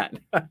the internet?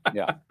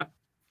 Yeah.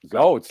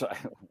 Goats.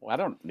 I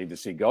don't need to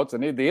see goats. I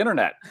need the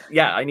internet.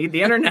 Yeah, I need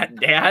the internet,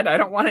 Dad. I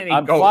don't want any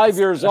goats. I'm 5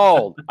 years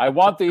old. I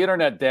want the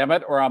internet, damn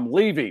it, or I'm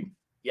leaving.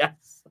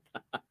 Yes.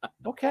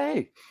 Okay.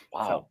 Okay.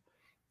 Wow. So,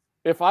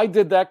 if I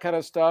did that kind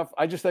of stuff,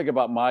 I just think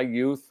about my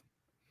youth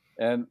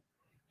and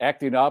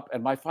acting up,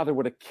 and my father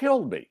would have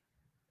killed me.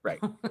 Right.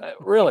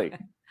 Really.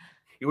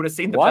 You would have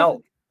seen the What?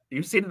 belt.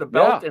 You've seen the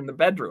belt Yeah. in the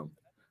bedroom.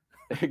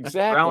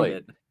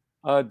 Exactly.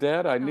 Grounded.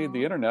 Dad, I need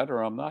the internet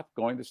or I'm not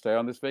going to stay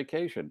on this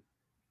vacation.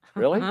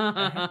 Really?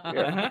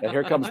 And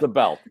here comes the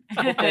belt.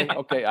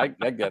 Okay, I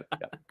get it.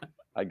 Yeah,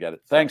 I get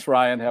it. Thanks,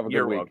 Ryan. Have a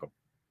You're good week. welcome.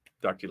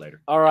 Talk to you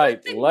later. All right, I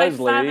don't think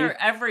Leslie. my father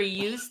ever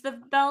used the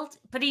belt,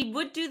 but he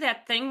would do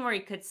that thing where he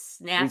could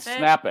snap it.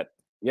 Snap it.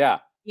 Yeah.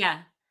 Yeah.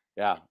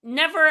 Yeah.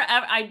 Never.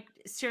 I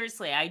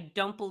seriously, I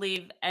don't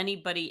believe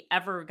anybody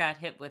ever got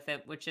hit with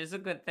it, which is a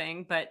good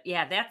thing. But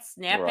yeah, that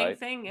snapping Right.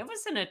 thing, it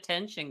was an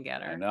attention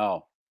getter. I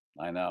know.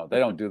 They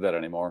don't do that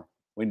anymore.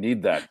 We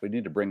need that. We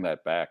need to bring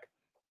that back.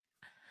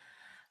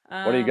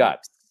 What do you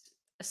got?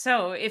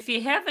 So, if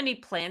you have any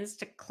plans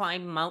to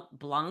climb Mont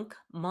Blanc,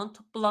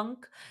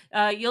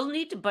 you'll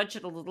need to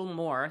budget a little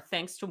more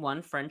thanks to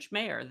one French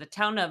mayor. The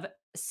town of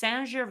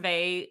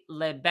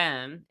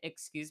Saint-Gervais-les-Bains,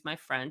 excuse my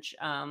French,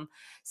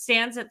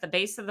 stands at the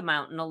base of the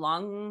mountain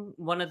along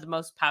one of the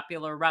most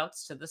popular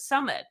routes to the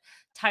summit.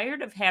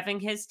 Tired of having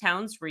his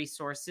town's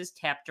resources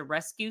tapped to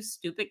rescue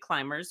stupid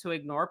climbers who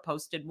ignore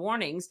posted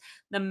warnings,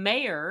 the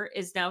mayor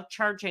is now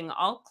charging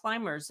all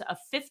climbers a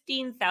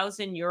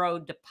 15,000 euro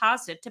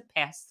deposit to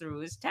pass through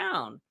his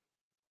town.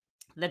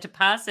 The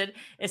deposit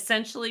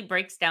essentially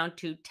breaks down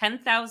to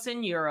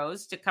 10,000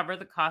 euros to cover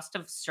the cost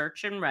of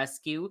search and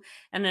rescue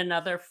and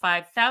another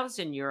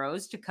 5,000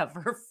 euros to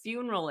cover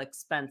funeral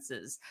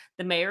expenses.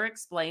 The mayor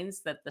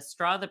explains that the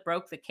straw that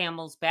broke the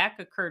camel's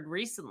back occurred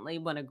recently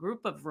when a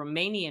group of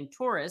Romanian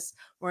tourists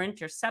were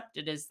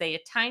intercepted as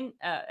they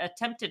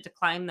attempted to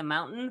climb the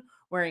mountain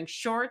wearing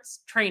shorts,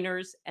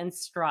 trainers, and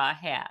straw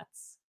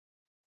hats.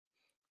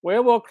 We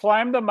will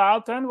climb the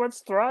mountain with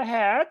straw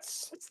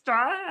hats.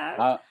 Straw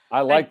hats.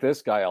 I like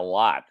this guy a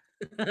lot.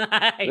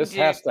 This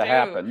has to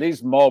happen.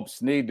 These mopes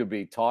need to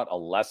be taught a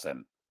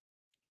lesson.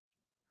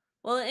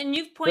 Well, and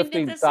you've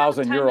pointed this out.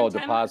 15,000 euro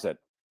deposit.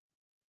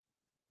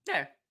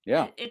 There.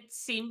 Yeah. It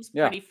seems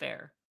pretty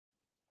fair.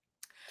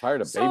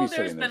 Tired of babysitting this. So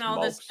there's been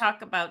all this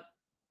talk about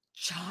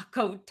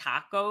Choco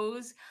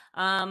tacos,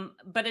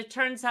 but it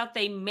turns out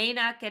they may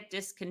not get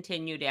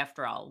discontinued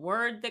after all.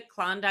 Word that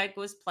Klondike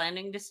was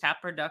planning to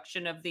stop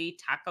production of the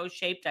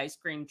taco-shaped ice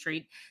cream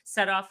treat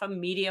set off a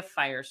media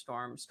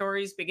firestorm.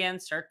 Stories began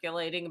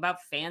circulating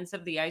about fans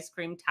of the ice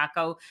cream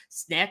taco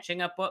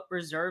snatching up what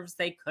reserves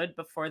they could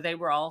before they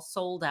were all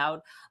sold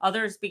out.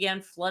 Others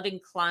began flooding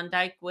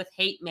Klondike with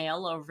hate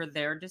mail over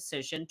their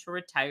decision to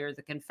retire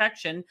the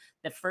confection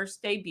that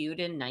first debuted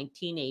in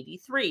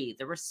 1983.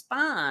 The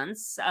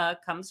response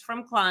comes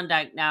from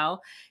Klondike now,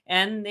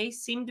 and they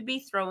seem to be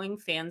throwing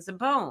fans a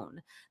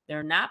bone.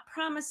 They're not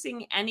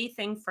promising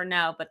anything for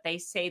now, but they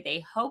say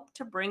they hope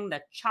to bring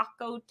the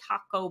Choco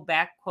Taco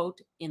back,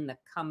 quote, in the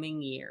coming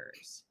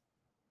years.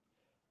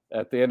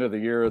 At the end of the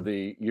year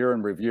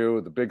in review,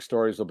 the big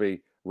stories will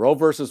be Roe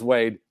versus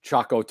Wade,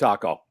 Choco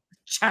Taco.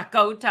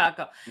 Choco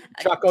Taco.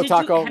 Choco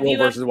Taco, Roe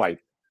versus Wade.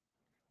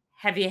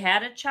 Have you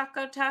had a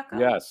Choco Taco?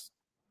 Yes.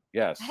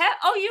 Yes.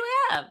 Oh, you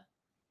have?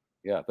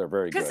 Yeah, they're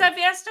very good. Because I've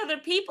asked other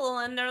people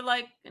and they're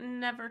like,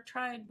 never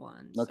tried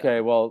one. So. Okay,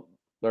 well,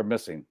 they're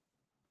missing.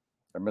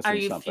 They're missing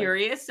something. Are you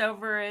furious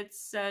over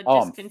its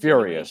discontinuation? I'm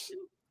furious.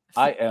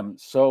 I am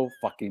so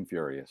fucking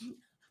furious.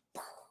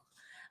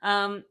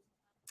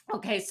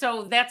 Okay,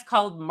 so that's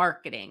called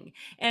marketing.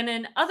 And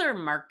in other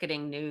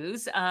marketing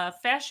news,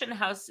 fashion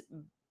house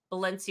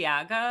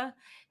Balenciaga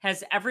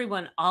has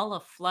everyone all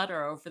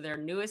aflutter over their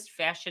newest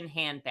fashion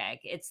handbag.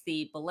 It's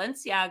the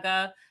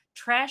Balenciaga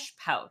trash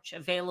pouch,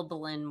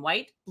 available in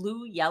white,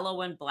 blue,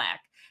 yellow, and black.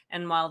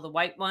 And while the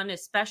white one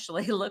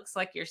especially looks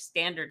like your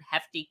standard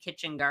hefty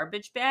kitchen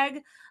garbage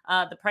bag,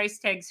 the price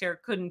tags here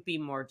couldn't be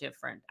more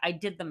different. I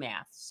did the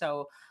math.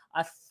 So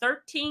a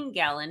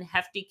 13-gallon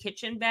hefty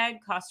kitchen bag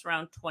costs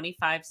around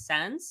 25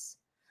 cents.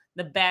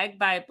 The bag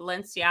by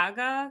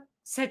Balenciaga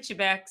sets you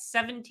back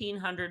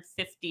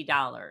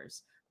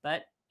 $1,750.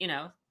 But, you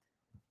know,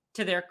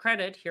 to their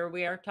credit, here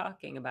we are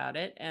talking about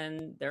it,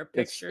 and there are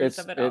pictures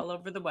of it all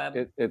over the web.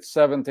 It's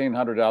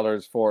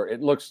 $1,700 for, it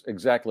looks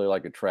exactly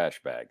like a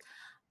trash bag.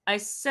 I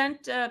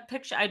sent a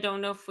picture. I don't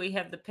know if we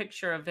have the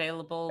picture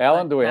available.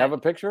 Alan, do we have a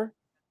picture?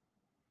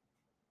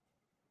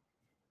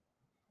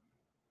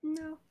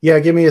 No. Yeah,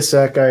 give me a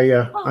sec.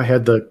 I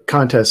had the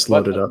contest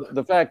loaded up.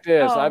 The fact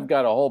is, I've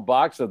got a whole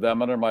box of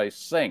them under my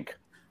sink.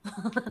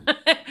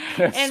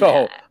 And,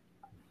 so,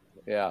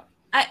 yeah.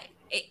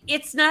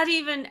 It's not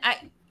even...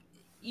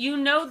 you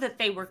know that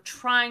they were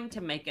trying to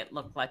make it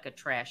look like a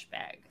trash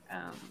bag.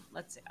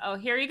 Let's see. Oh,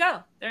 here you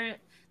go.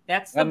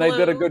 That's the And blue. they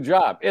did a good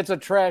job. It's a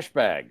trash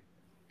bag.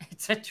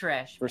 It's a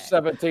trash for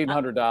bag.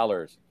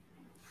 $1,700.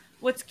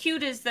 What's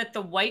cute is that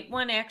the white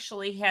one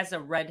actually has a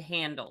red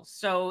handle,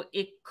 so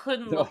it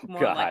couldn't look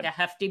more like a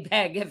hefty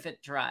bag if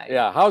it tried.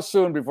 Yeah, how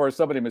soon before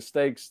somebody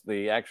mistakes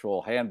the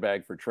actual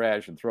handbag for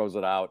trash and throws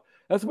it out?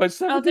 That's my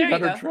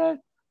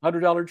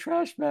 $1,700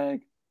 trash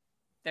bag.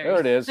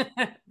 There it is.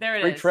 There it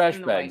is. Three trash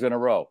bags in a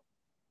row.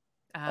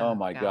 Oh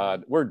my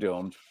God. We're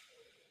doomed.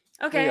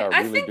 Okay, We are I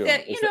really think doomed.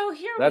 that, you know,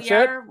 here That's we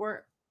it? are.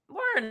 We're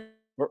an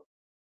We're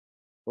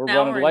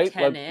hour running and late.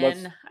 10 Let's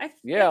in.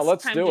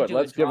 let's time do to it.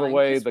 Let's a give drawing,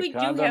 away 'cause the we do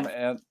condom have-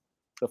 and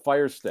the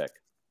fire stick.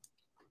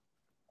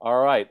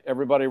 All right,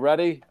 everybody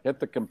ready? Hit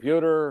the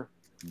computer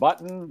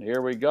button.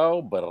 Here we go.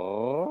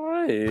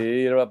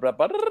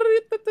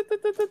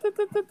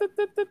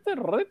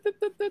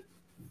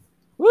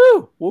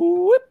 Woo!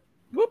 Whoop!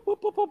 Whoop!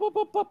 Whoop! Whoop! Whoop! Whoop!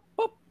 Whoop!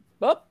 Whoop!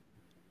 Whoop!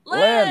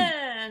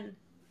 Lynn!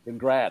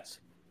 Congrats.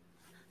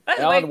 By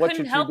the Alan, way, what couldn't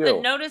should you help do?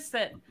 but notice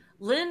that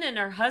Lynn and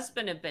her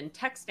husband have been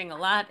texting a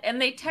lot, and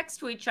they text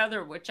to each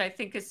other, which I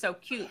think is so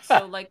cute.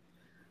 So, like,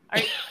 are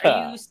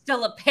you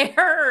still a pair,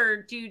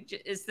 or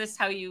is this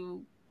how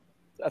you?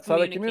 That's how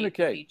they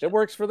communicate. It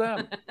works for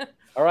them.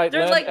 All right,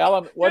 They're Lynn, like,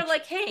 Alan, they're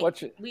like, hey,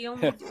 we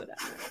only do it.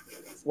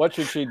 What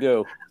should she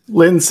do?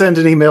 Lynn, send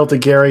an email to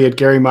Garry at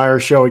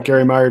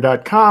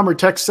GarryMeierShow@GarryMeyer.com or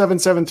text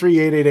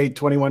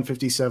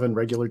 773-888-2157.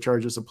 Regular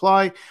charges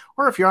apply.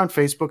 Or if you're on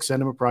Facebook,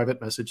 send him a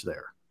private message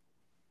there.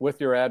 With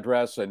your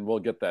address, and we'll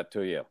get that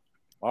to you.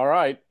 All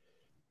right.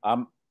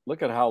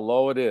 Look at how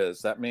low it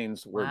is. That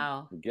means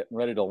we're getting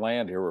ready to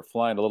land here. We're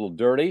flying a little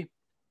dirty.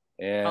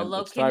 And How low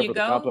it's can time you for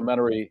the go?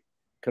 complimentary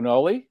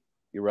cannoli.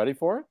 You ready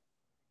for it?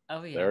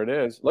 Oh, yeah. There it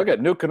is. Look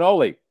at new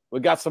cannoli. We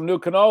got some new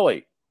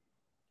cannoli.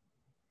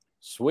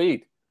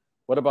 Sweet.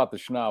 What about the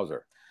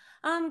schnauzer?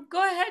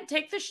 Go ahead,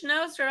 take the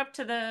schnauzer up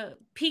to the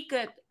peak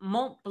at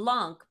Mont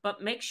Blanc,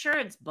 but make sure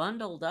it's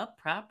bundled up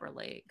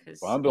properly, because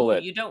Bundle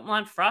it. you don't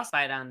want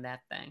frostbite on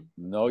that thing.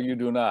 No, you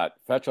do not.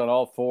 Fetch on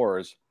all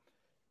fours.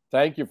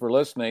 Thank you for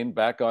listening.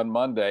 Back on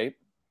Monday.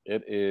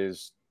 It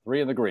is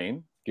 3 in the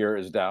green. Gear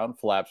is down.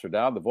 Flaps are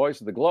down. The voice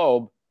of the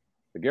globe,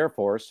 the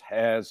GarrForce,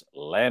 has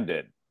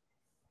landed.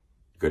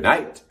 Good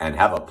night, and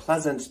have a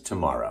pleasant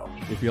tomorrow.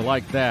 If you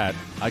like that,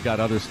 I got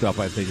other stuff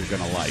I think you're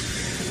going to like.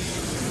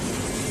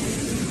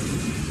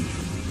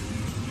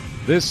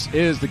 This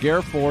is the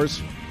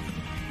GarrForce.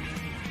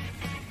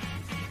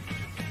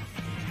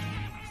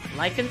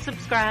 Like and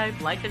subscribe,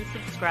 like and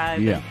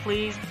subscribe. Yeah. And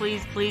please,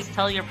 please, please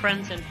tell your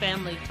friends and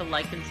family to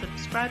like and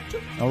subscribe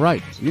too. All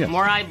right. Yes.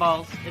 More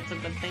eyeballs. It's a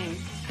good thing.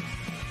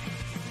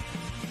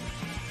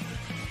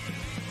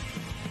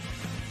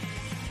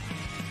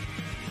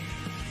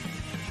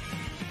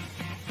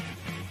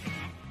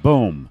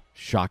 Boom.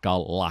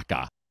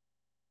 Shakalaka.